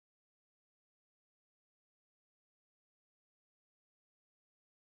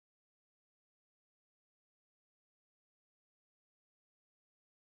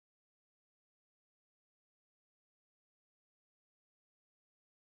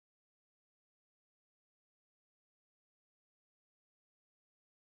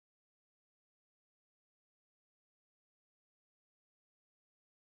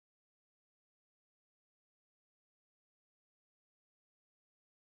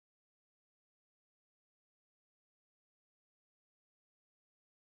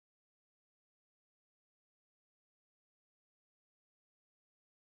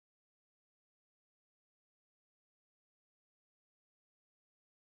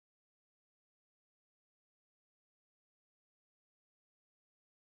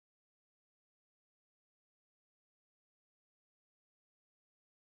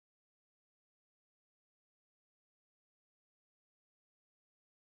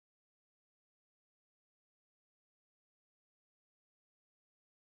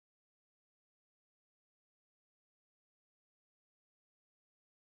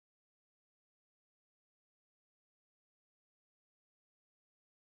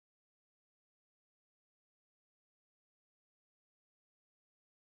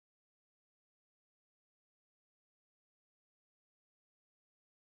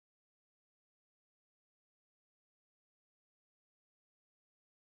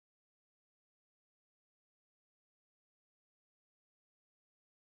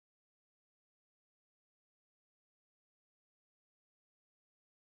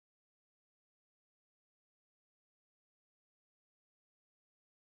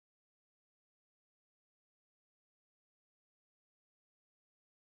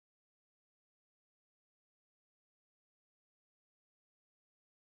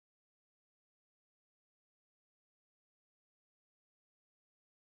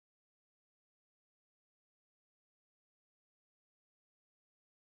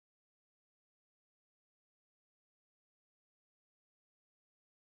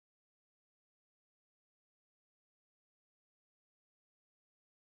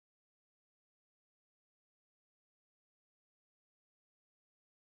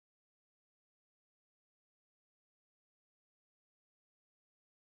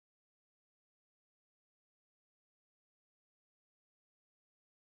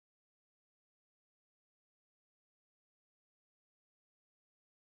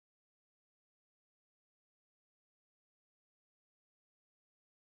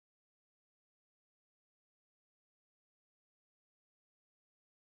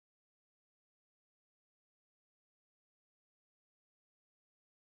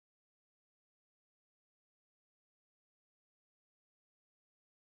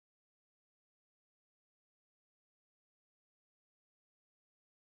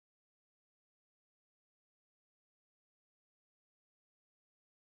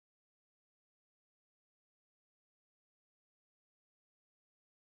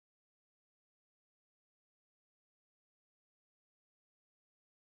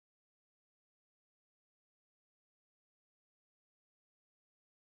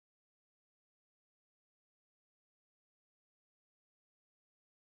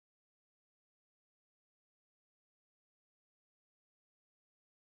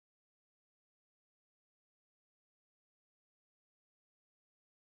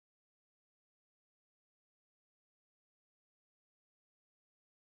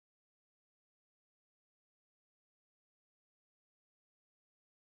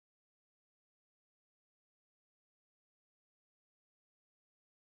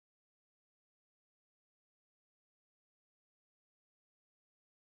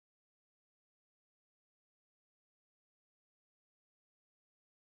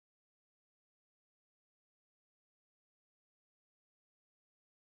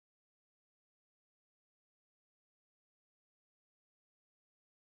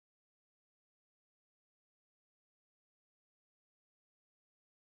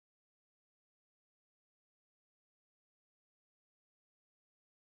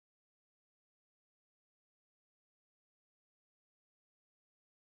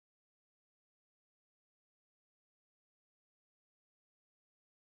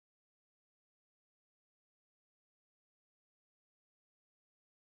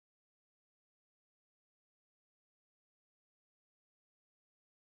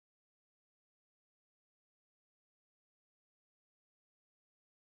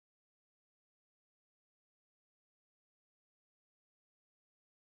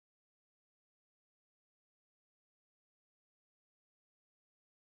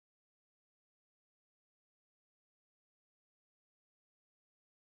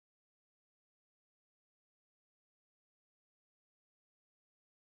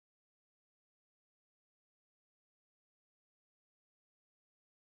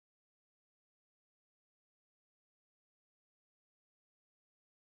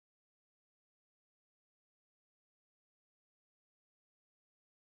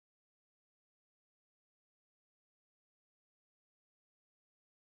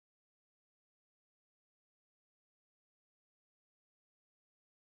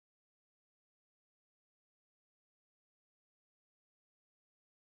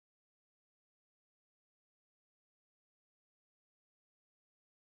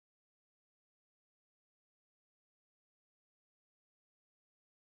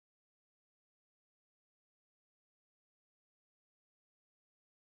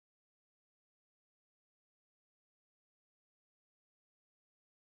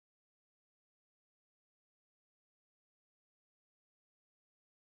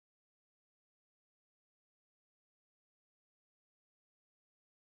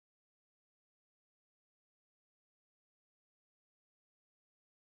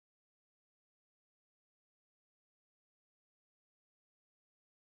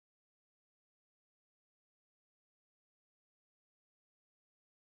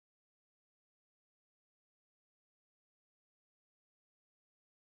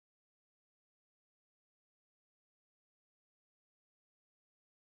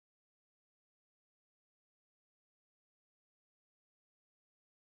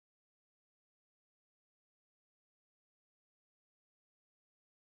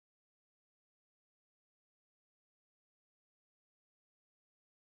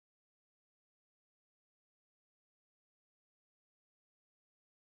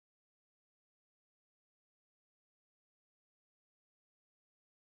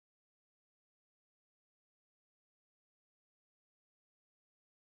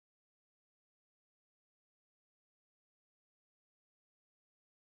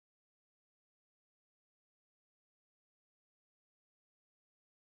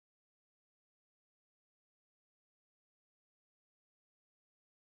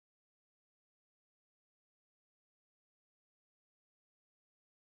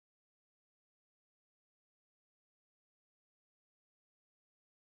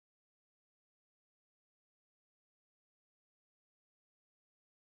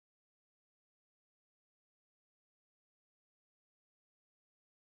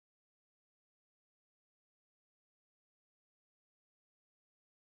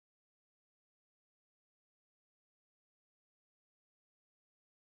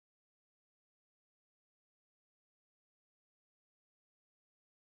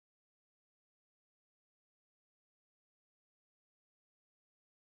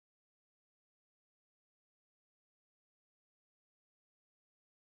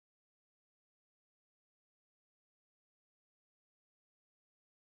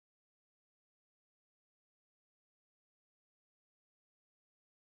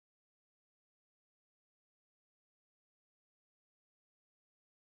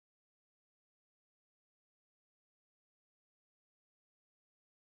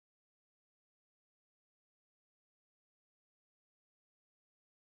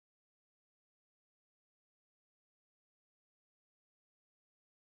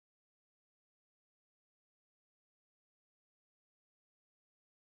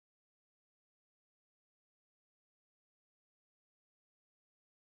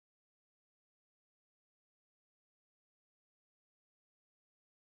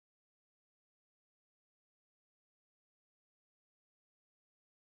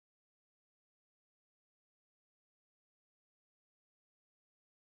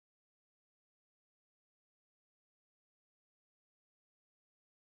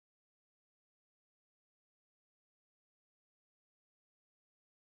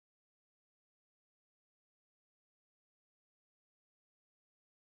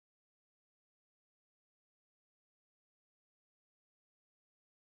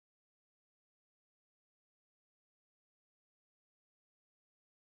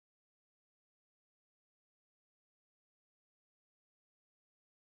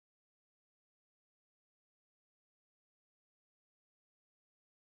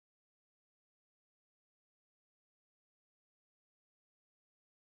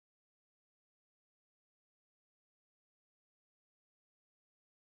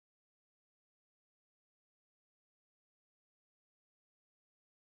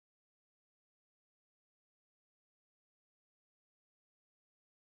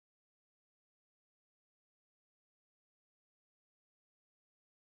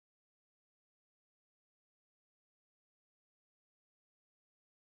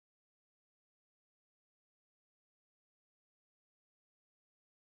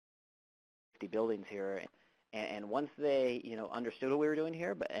buildings here. And once they, understood what we were doing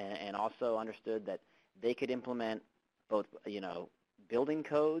here, and also understood that they could implement both, building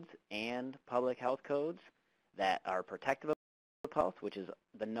codes and public health codes that are protective of health, which is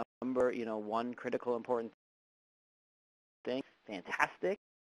the number, one critical important thing. Fantastic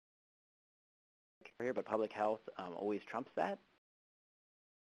here, but public health always trumps that.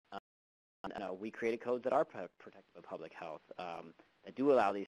 We created codes that are protective of public health that do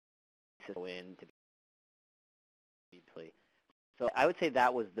allow these to go in to be. So I would say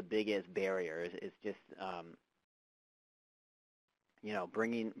that was the biggest barrier is just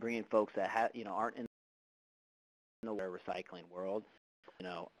bringing folks that aren't in the water recycling world,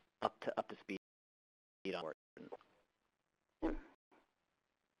 up to speed on work.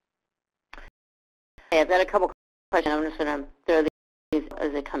 Hey, I've got a couple questions. I'm just going to throw these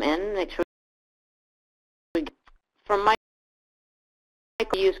as they come in. Make sure from my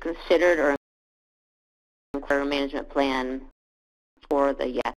use considered or water management plan for the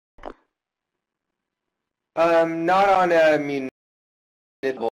Yakima? Not on a municipal,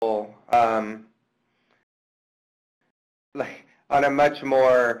 like on a much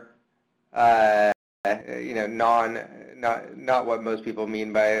more, not what most people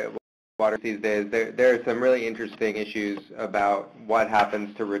mean by water these days. There are some really interesting issues about what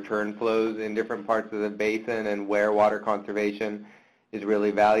happens to return flows in different parts of the basin and where water conservation is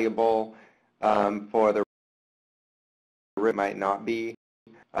really valuable for the might not be.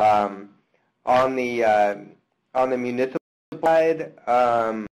 On the municipal side,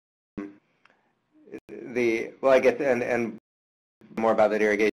 I guess, and more about that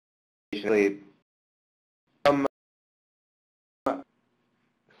irrigation.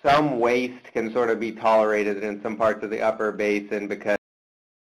 Some waste can sort of be tolerated in some parts of the upper basin because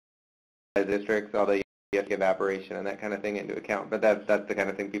districts, although you have to give evaporation and that kind of thing into account. But that's the kind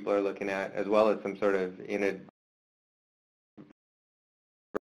of thing people are looking at, as well as some sort of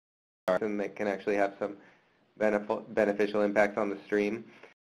that can actually have some beneficial impacts on the stream.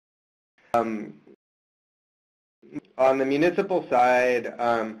 On the municipal side,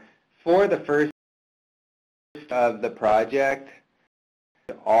 for the first of the project,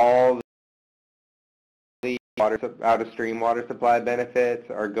 all the out-of-stream water supply benefits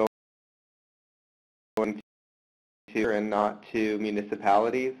are going to and not to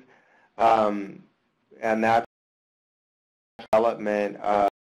municipalities, and that's development of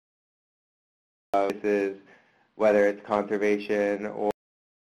services, whether it's conservation or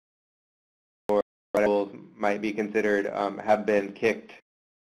might be considered, have been kicked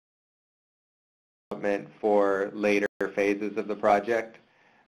for later phases of the project,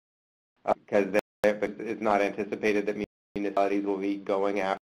 because it's not anticipated that municipalities will be going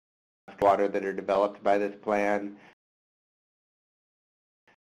after water that are developed by this plan.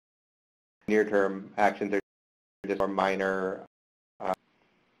 Near-term actions are just more minor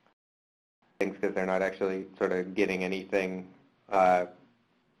things because they're not actually sort of getting anything.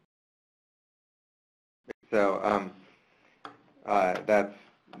 So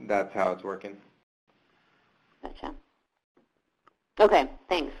that's how it's working. Gotcha. Okay,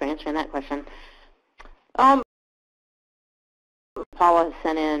 thanks for answering that question. Paula has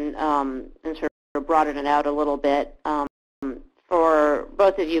sent in and sort of broadened it out a little bit for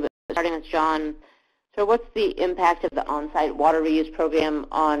both of you, but starting with John. So what's the impact of the on-site water reuse program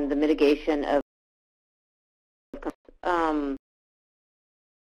on the mitigation of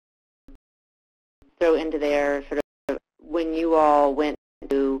throw into there sort of when you all went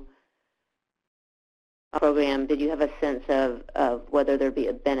to a program, did you have a sense of whether there'd be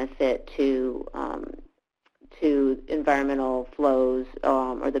a benefit to environmental flows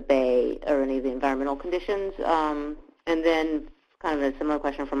or the bay or any of the environmental conditions? And then kind of a similar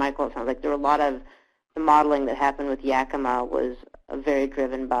question for Michael. It sounds like there were a lot of the modeling that happened with Yakima was very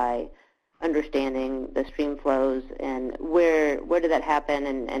driven by understanding the stream flows, and where did that happen,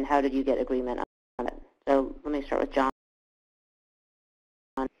 and how did you get agreement on it? So let me start with John.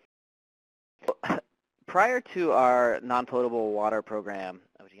 Prior to our non-potable water program,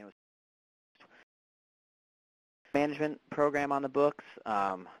 which again was management program on the books,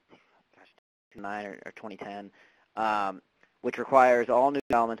 2009 or 2010, which requires all new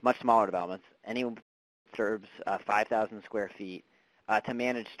developments, much smaller developments, anyone serves 5,000 square feet to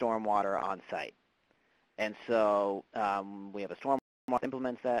manage stormwater on site. And so we have a stormwater that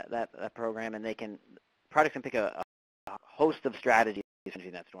implements that program, and projects can pick a host of strategies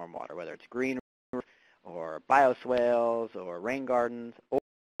managing that stormwater, whether it's green or bioswales or rain gardens or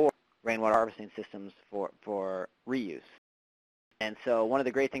rainwater harvesting systems for reuse. And so one of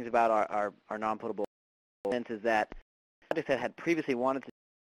the great things about our non-potable is that projects that had previously wanted to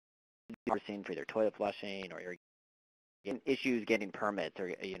seen for either toilet flushing or issues getting permits or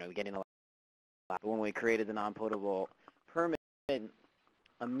getting a. But when we created the non-potable permit,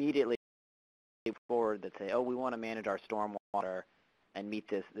 immediately forward that say, oh, we want to manage our stormwater and meet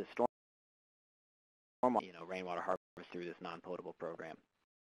this storm rainwater harvest through this non-potable program.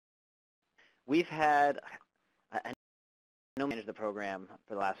 We've had, I know we managed the program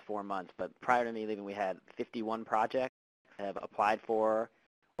for the last 4 months, but prior to me leaving, we had 51 projects that have applied for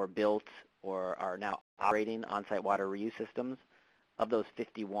or built or are now operating on-site water reuse systems. Of those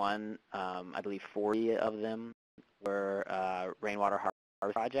 51, I believe 40 of them were rainwater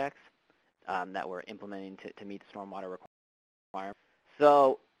harvest projects that we're implementing to meet the stormwater requirements.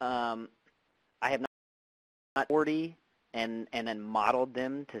 So I have not 40 and then modeled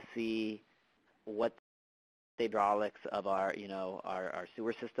them to see what the hydraulics of our our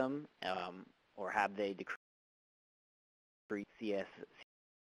sewer system, or have they decreased CS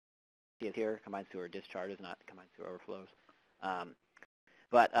here, combined sewer discharges, not combined sewer overflows.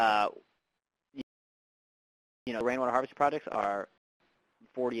 But rainwater harvest projects are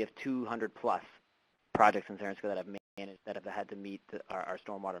 40 of 200 plus projects in San Francisco that have managed, that have had to meet our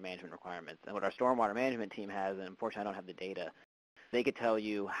stormwater management requirements. And what our stormwater management team has, and unfortunately I don't have the data, they could tell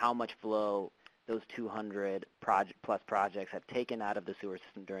you how much flow those 200 plus projects have taken out of the sewer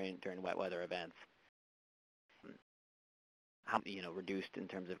system during wet weather events. How reduced in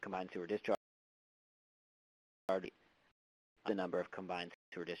terms of combined sewer discharge, the number of combined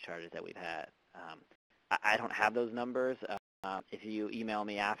sewer discharges that we've had. I don't have those numbers. If you email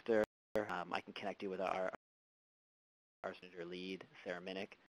me after, I can connect you with our manager lead, Sarah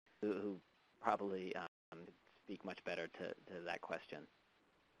Minnick, who probably speak much better to that question.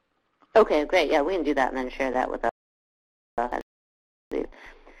 Okay, great. Yeah, we can do that and then share that with us.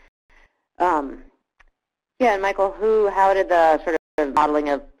 Yeah, and Michael, how did the sort of modeling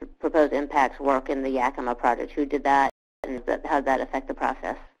of proposed impacts work in the Yakima project? Who did that, and how did that affect the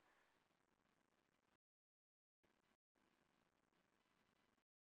process?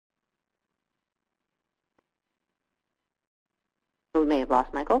 We may have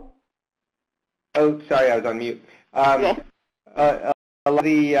lost Michael. Oh, sorry, I was on mute. Okay. A lot of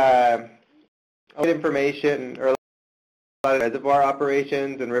the information, or a lot of reservoir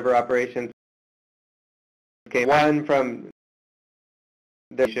operations and river operations came one from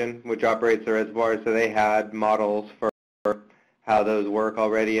the nation, which operates the reservoirs, so they had models for how those work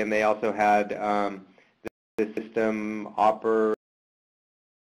already, and they also had the system operate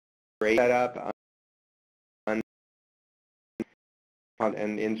set up on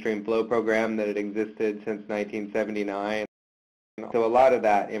an in-stream flow program that had existed since 1979. So a lot of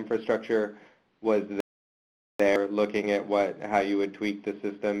that infrastructure was there, looking at how you would tweak the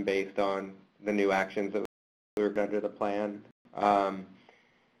system based on the new actions that were under the plan.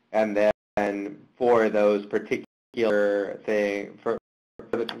 And then for those particular things, for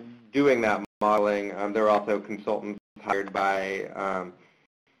doing that modeling, there were also consultants hired by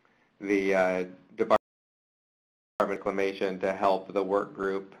the Department of Reclamation to help the work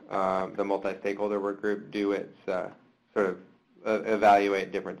group, the multi-stakeholder work group, do its sort of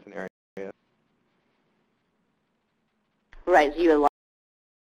evaluate different scenarios. Right, so you had a lot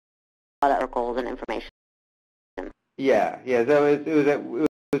of articles and information. Yeah. So it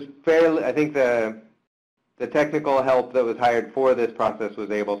was fairly. I think the technical help that was hired for this process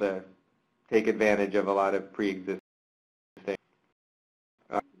was able to take advantage of a lot of pre-existing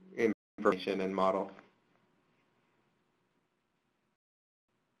information and models.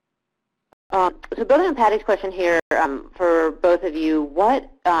 So building on Patty's question here, for both of you, what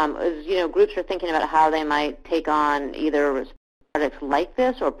as groups are thinking about how they might take on either projects like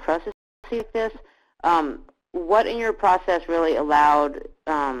this or processes like this, what in your process really allowed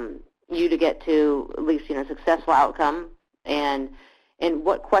you to get to at least successful outcome, and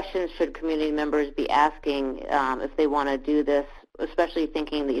what questions should community members be asking if they want to do this, especially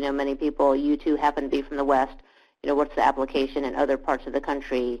thinking that many people, you two happen to be from the West, what's the application in other parts of the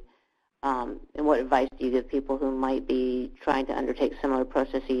country? And what advice do you give people who might be trying to undertake similar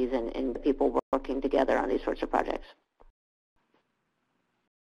processes and people working together on these sorts of projects?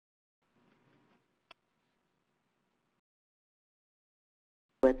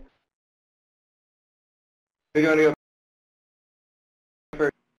 Who do you want to go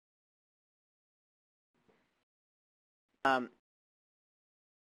first?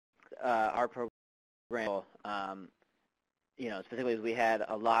 Our program, specifically, we had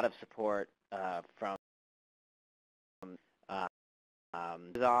a lot of support from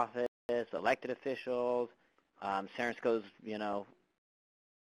his office, elected officials, San Francisco's,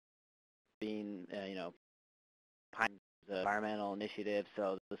 being, an environmental initiative,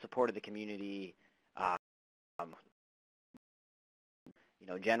 so the support of the community. Um,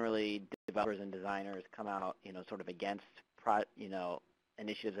 generally developers and designers come out, sort of against,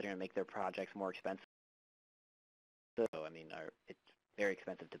 initiatives that are going to make their projects more expensive. So, it's very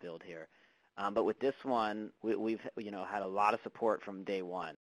expensive to build here. But with this one, we've, had a lot of support from day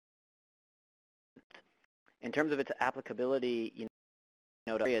one. In terms of its applicability,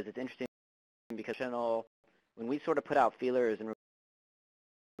 to areas, it's interesting because when we sort of put out feelers and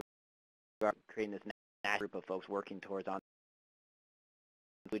creating this national group of folks working towards on,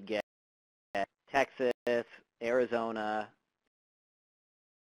 we'd get Texas, Arizona,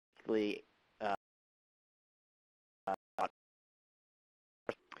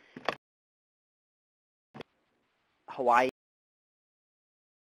 Hawaii,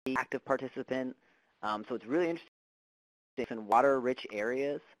 active participant. So it's really interesting in water-rich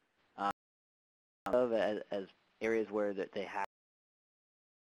areas, as areas where they have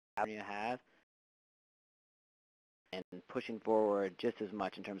and pushing forward just as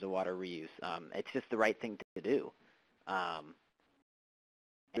much in terms of water reuse. It's just the right thing to do.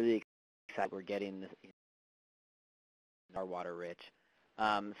 Really excited we're getting this, our water rich.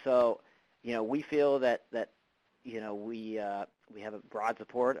 So, we feel that we have a broad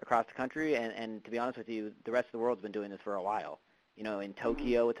support across the country, and to be honest with you, the rest of the world's been doing this for a while. In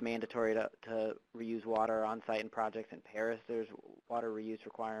Tokyo, it's mandatory to reuse water on site in projects. In Paris, there's water reuse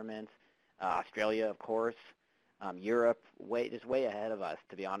requirements. Australia, of course. Europe, just way ahead of us,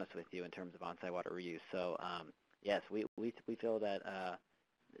 to be honest with you, in terms of on-site water reuse. So, yes, we feel that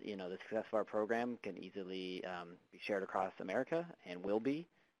the success of our program can easily be shared across America and will be,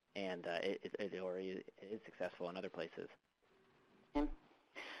 and it already is successful in other places. Okay.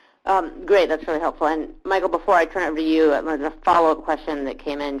 Great, that's really helpful. And Michael, before I turn it over to you, there's a follow-up question that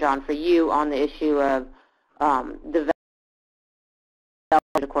came in, John, for you on the issue of development,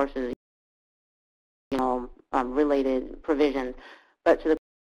 of course, is related provisions, but to the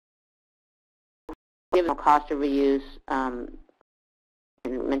given cost of reuse,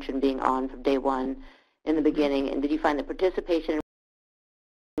 you mentioned being on from day one in the beginning, and did you find that participation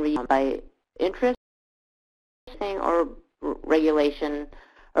in reuse by interest or regulation,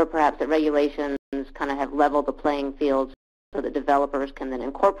 or perhaps that regulations kind of have leveled the playing field so that developers can then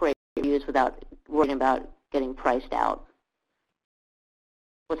incorporate reuse without worrying about getting priced out?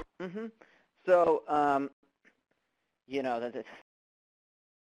 So, that's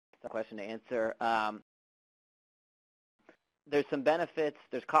a question to answer. There's some benefits.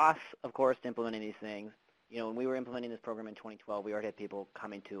 There's costs, of course, to implementing these things. When we were implementing this program in 2012, we already had people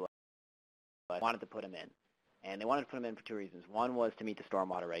coming to us, wanted to put them in. And they wanted to put them in for two reasons. One was to meet the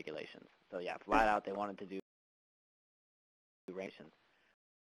stormwater regulations. So, yeah, flat out, they wanted to do regulations.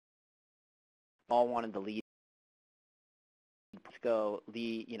 All wanted to lead.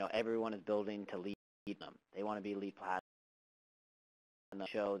 Everyone is building to lead them. They want to be lead platinum and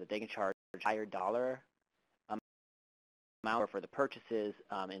show that they can charge a higher dollar amount for the purchases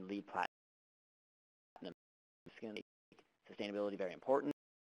in lead platinum. It's going to make sustainability very important.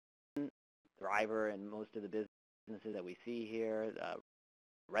 Driver in most of the businesses that we see here.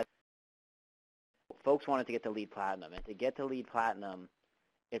 Folks wanted to get to lead platinum, and to get to lead platinum,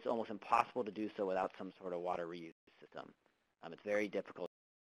 it's almost impossible to do so without some sort of water reuse system. It's very difficult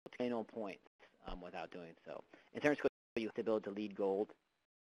to gain no points without doing so. In terms of you have to build to lead gold,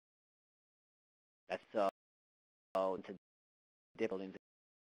 that's so to buildings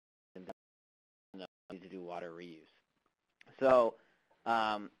to do water reuse. So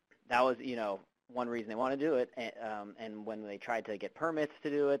that was one reason they want to do it, and when they tried to get permits to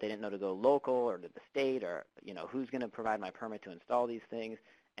do it, they didn't know to go local or to the state or who's going to provide my permit to install these things,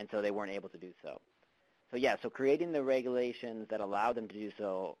 and so they weren't able to do so. So yeah, so creating the regulations that allowed them to do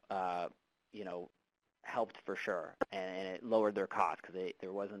so, helped for sure, and it lowered their costs because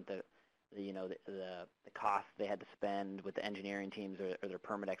there wasn't the cost they had to spend with the engineering teams or their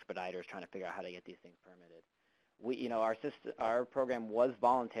permit expediters trying to figure out how to get these things permitted. Our program was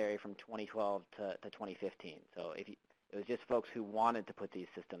voluntary from 2012 to 2015. So it was just folks who wanted to put these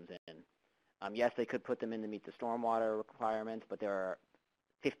systems in. Yes, they could put them in to meet the stormwater requirements, but there are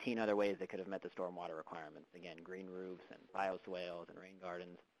 15 other ways they could have met the stormwater requirements. Again, green roofs and bioswales and rain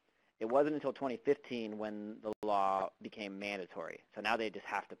gardens. It wasn't until 2015 when the law became mandatory. So now they just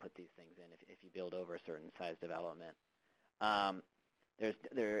have to put these things in if you build over a certain size development.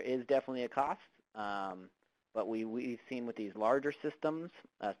 There is definitely a cost, but we've seen with these larger systems,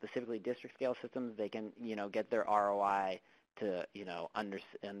 specifically district scale systems, they can get their ROI to under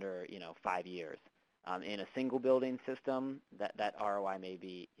 5 years. In a single building system, that ROI may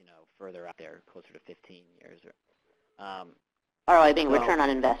be further out there, closer to 15 years. ROI being So- return on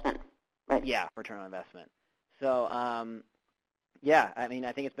investment, right? Yeah, return on investment. So, yeah, I mean,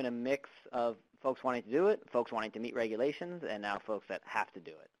 I think it's been a mix of folks wanting to do it, folks wanting to meet regulations, and now folks that have to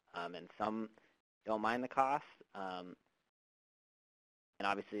do it. And some don't mind the cost. And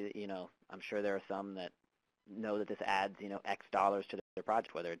obviously, I'm sure there are some that know that this adds, X dollars to their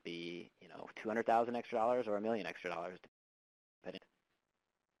project, whether it be, 200,000 extra dollars or $1 million extra dollars. Depending.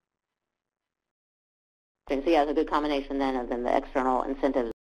 So yeah, it's a good combination then of the external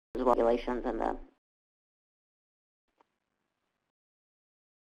incentives as well, regulations and the.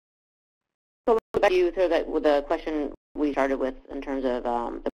 So back to you, that with the question we started with in terms of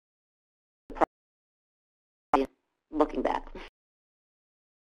the looking back.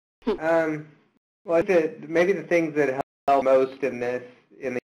 Well, I think maybe the things that help most in the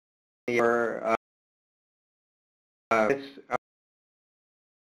year it's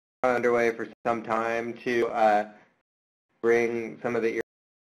underway for some time to bring some of the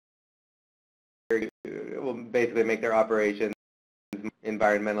will basically make their operations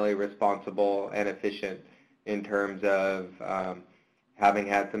environmentally responsible and efficient in terms of having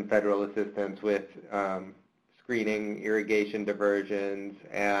had some federal assistance with screening irrigation diversions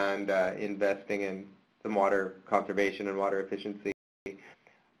and investing in some water conservation and water efficiency.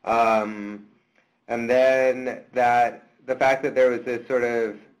 And then the fact that there was this sort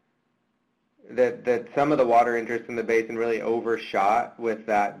of, that some of the water interests in the basin really overshot with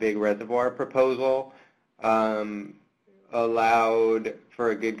that big reservoir proposal allowed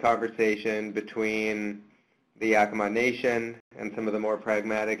for a good conversation between the Yakima Nation and some of the more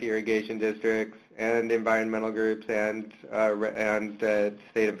pragmatic irrigation districts and environmental groups and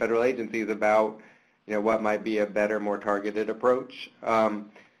state and federal agencies about what might be a better, more targeted approach.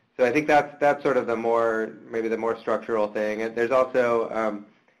 So I think that's sort of maybe the more structural thing. And there's also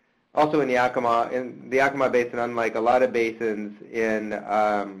in the Yakima Basin, unlike a lot of basins in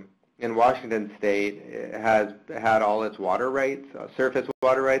Washington State, it has had all its water rights, surface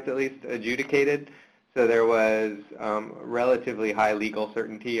water rights at least, adjudicated. So there was relatively high legal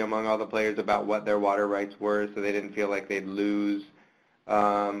certainty among all the players about what their water rights were, so they didn't feel like they'd lose,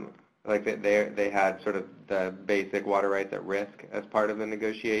 like they had sort of the basic water rights at risk as part of the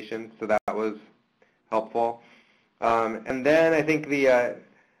negotiations. So that was helpful. And then I think the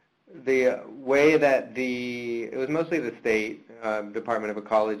way that it was mostly the state Department of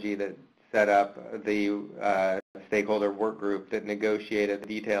Ecology that set up the stakeholder work group that negotiated the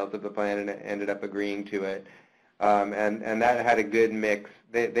details of the plan and ended up agreeing to it. And that had a good mix.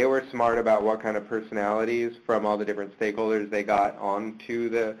 They were smart about what kind of personalities from all the different stakeholders they got onto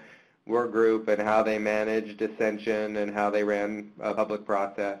the work group and how they managed dissension and how they ran a public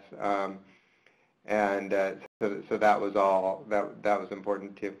process. So that was that was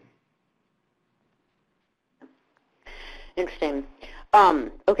important too. Interesting.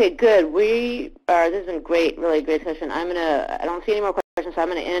 Okay, good. This has been great, really great discussion. I don't see any more questions, so I'm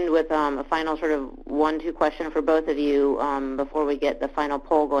going to end with a final sort of 1-2 question for both of you before we get the final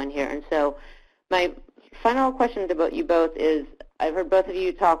poll going here. And so my final question to you both is, I've heard both of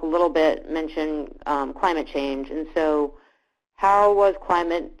you talk a little bit, mention climate change. And so how was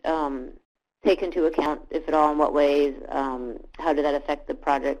climate taken into account, if at all, in what ways? How did that affect the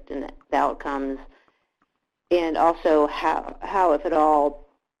project and the outcomes? And also, how, if at all,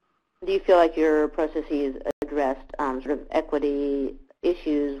 do you feel like your processes addressed sort of equity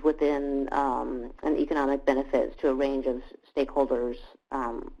issues within and economic benefits to a range of stakeholders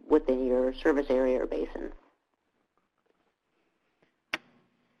within your service area or basin?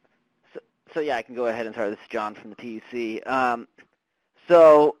 So yeah, I can go ahead and start. This is John from the TUC.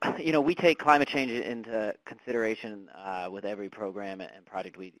 So, we take climate change into consideration with every program and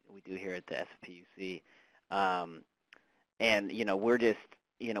project we do here at the SFPUC. And,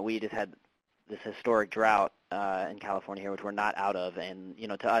 we just had this historic drought in California here, which we're not out of. And,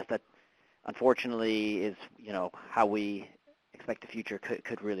 to us, that unfortunately is, how we expect the future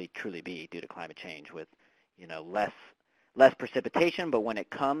could really truly be due to climate change with, less precipitation. But when it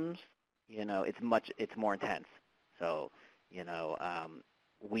comes, it's more intense. So,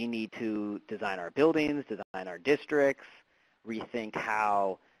 we need to design our buildings, design our districts, rethink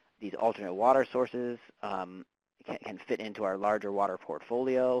how these alternate water sources can fit into our larger water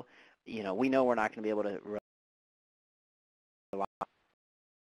portfolio. We know we're not going to be able to rely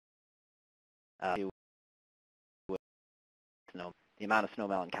on the amount of snow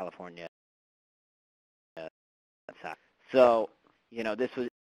melt in California. So, this was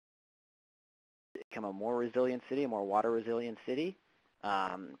become a more resilient city, a more water resilient city,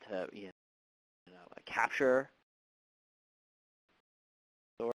 to capture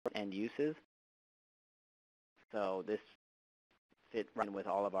end uses. So this fit run with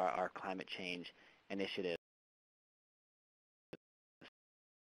all of our climate change initiatives.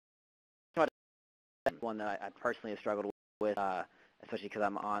 One that I personally have struggled with, especially because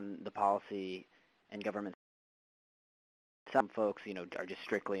I'm on the policy and government. Some folks, are just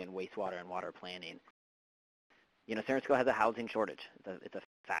strictly in wastewater and water planning. San Francisco has a housing shortage. It's a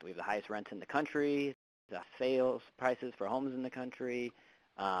fact. We have the highest rents in the country, the sales prices for homes in the country.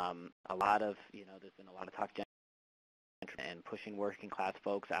 A lot of, there's been a lot of talk and pushing working class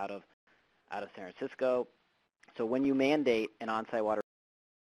folks out of San Francisco. So when you mandate an on-site water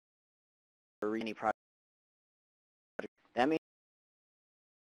any project, that means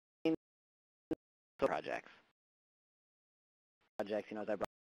projects, as I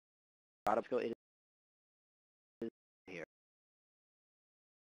brought up, it is here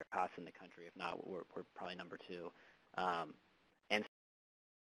costs in the country. If not, we're probably number 2. And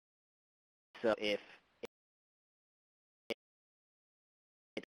so if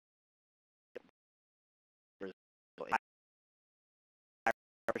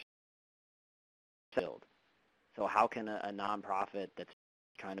so how can a nonprofit that's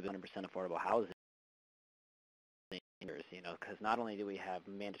trying to build 100% affordable housing, because not only do we have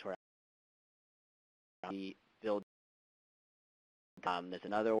mandatory build, there's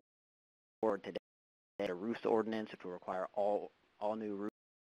another word today, a roofs ordinance, which will require all new roofs.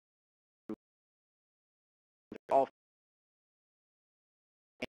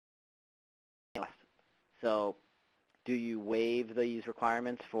 So do you waive these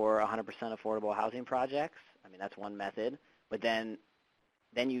requirements for 100% affordable housing projects? I mean, that's one method. But then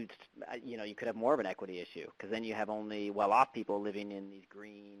you could have more of an equity issue, because then you have only well-off people living in these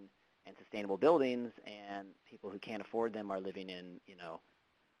green and sustainable buildings, and people who can't afford them are living in,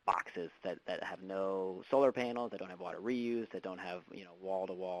 boxes that have no solar panels, that don't have water reuse, that don't have,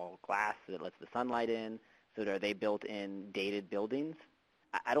 wall-to-wall glass that lets the sunlight in. So are they built in dated buildings?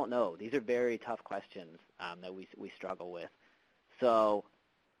 I don't know. These are very tough questions that we struggle with. So,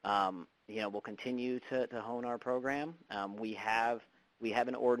 we'll continue to hone our program. We have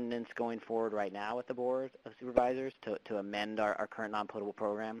an ordinance going forward right now at the Board of Supervisors to amend our current non-potable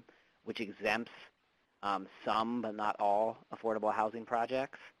program, which exempts some, but not all, affordable housing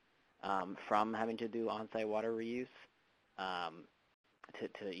projects from having to do on-site water reuse.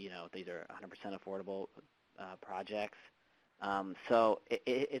 These are 100% affordable projects. So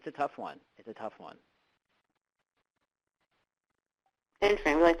it's a tough one. It's a tough one.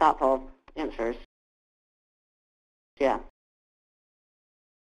 Interesting, really thoughtful answers. Yeah.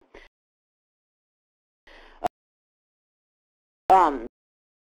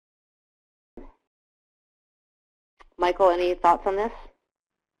 Michael, any thoughts on this?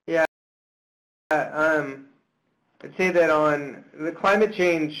 Yeah, I'd say that on the climate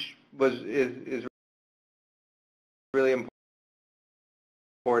change is really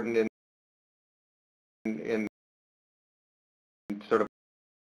important in sort of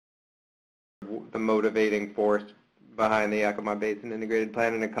the motivating force behind the Yakima Basin Integrated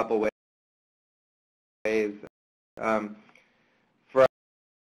Plan in a couple ways. From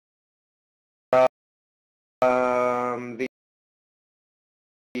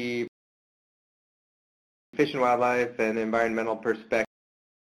the fish and wildlife and environmental perspective,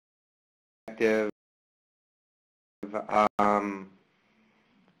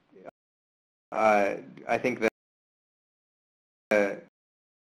 I think that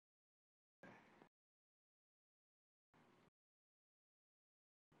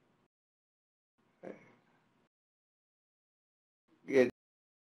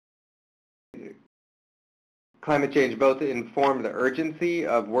climate change both informed the urgency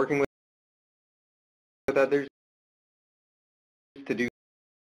of working with others to do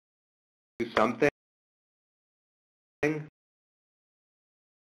something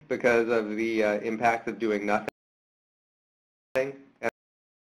because of the impacts of doing nothing,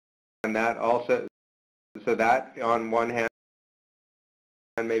 and that also, so that on one hand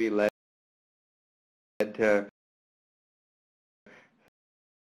maybe led to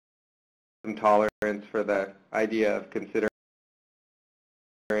some tolerance for the idea of considering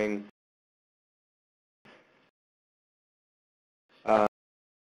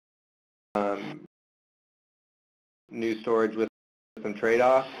new storage with some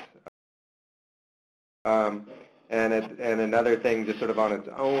trade-offs. And another thing, just sort of on its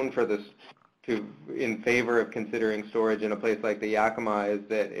own, for this in favor of considering storage in a place like the Yakima, is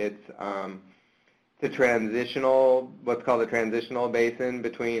that it's the transitional, what's called a transitional basin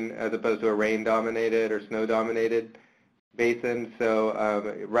between, as opposed to a rain-dominated or snow-dominated basin.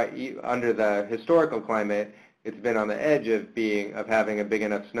 So right under the historical climate, it's been on the edge of having a big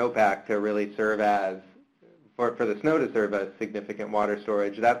enough snowpack to really serve as for the snow to serve as significant water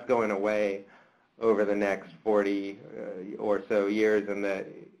storage, that's going away over the next 40 or so years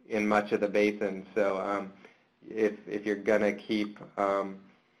in much of the basin. So if you're going to keep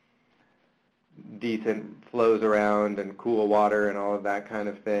decent flows around and cool water and all of that kind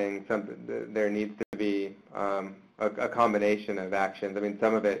of thing, there needs to be a combination of actions. I mean,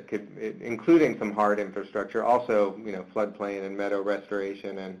 some of it including some hard infrastructure, also, floodplain and meadow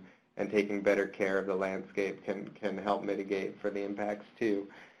restoration and taking better care of the landscape can help mitigate for the impacts too.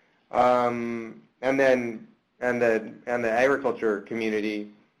 And the agriculture community,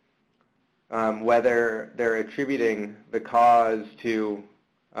 whether they're attributing the cause to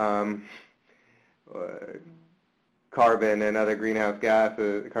carbon and other greenhouse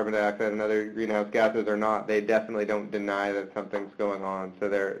gases, carbon dioxide and other greenhouse gases or not, they definitely don't deny that something's going on. So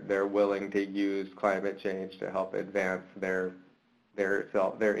they're willing to use climate change to help advance their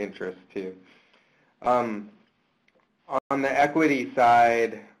interests too. On the equity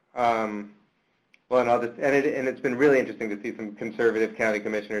side, it's been really interesting to see some conservative county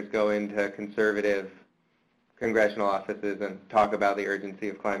commissioners go into conservative congressional offices and talk about the urgency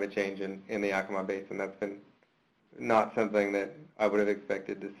of climate change in the Yakima Basin. That's been not something that I would have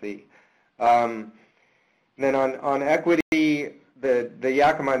expected to see. Then on equity, the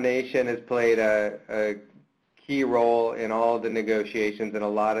Yakima Nation has played a key role in all of the negotiations, and a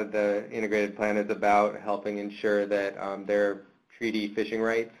lot of the integrated plan is about helping ensure that their treaty fishing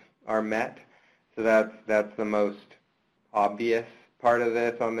rights are met. So that's the most obvious part of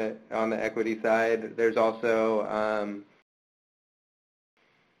this on the equity side. There's also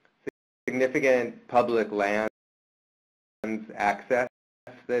significant public land access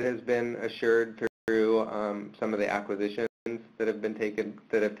that has been assured through some of the acquisitions that have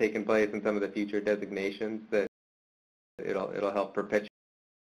taken place and some of the future designations that it'll help perpetuate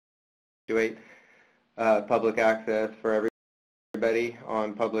public access for everybody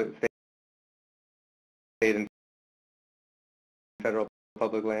on state and federal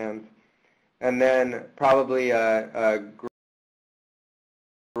public lands. And then probably a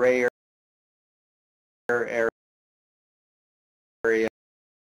grayer area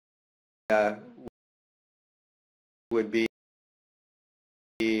would be,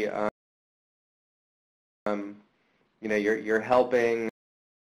 you're helping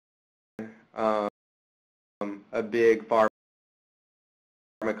a big farm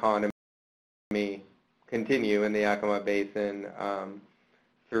economy continue in the Yakima Basin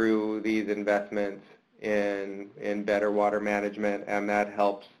through these investments in better water management, and that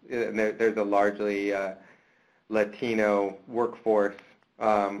helps. And there's a largely Latino workforce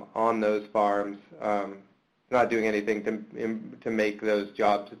on those farms. It's not doing anything to make those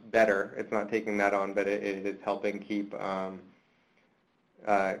jobs better. It's not taking that on, but it is helping keep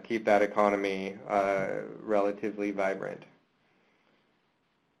that economy relatively vibrant.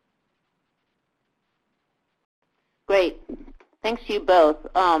 Great. Thanks to you both.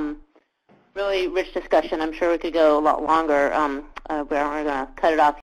 Really rich discussion. I'm sure we could go a lot longer. We're going to cut it off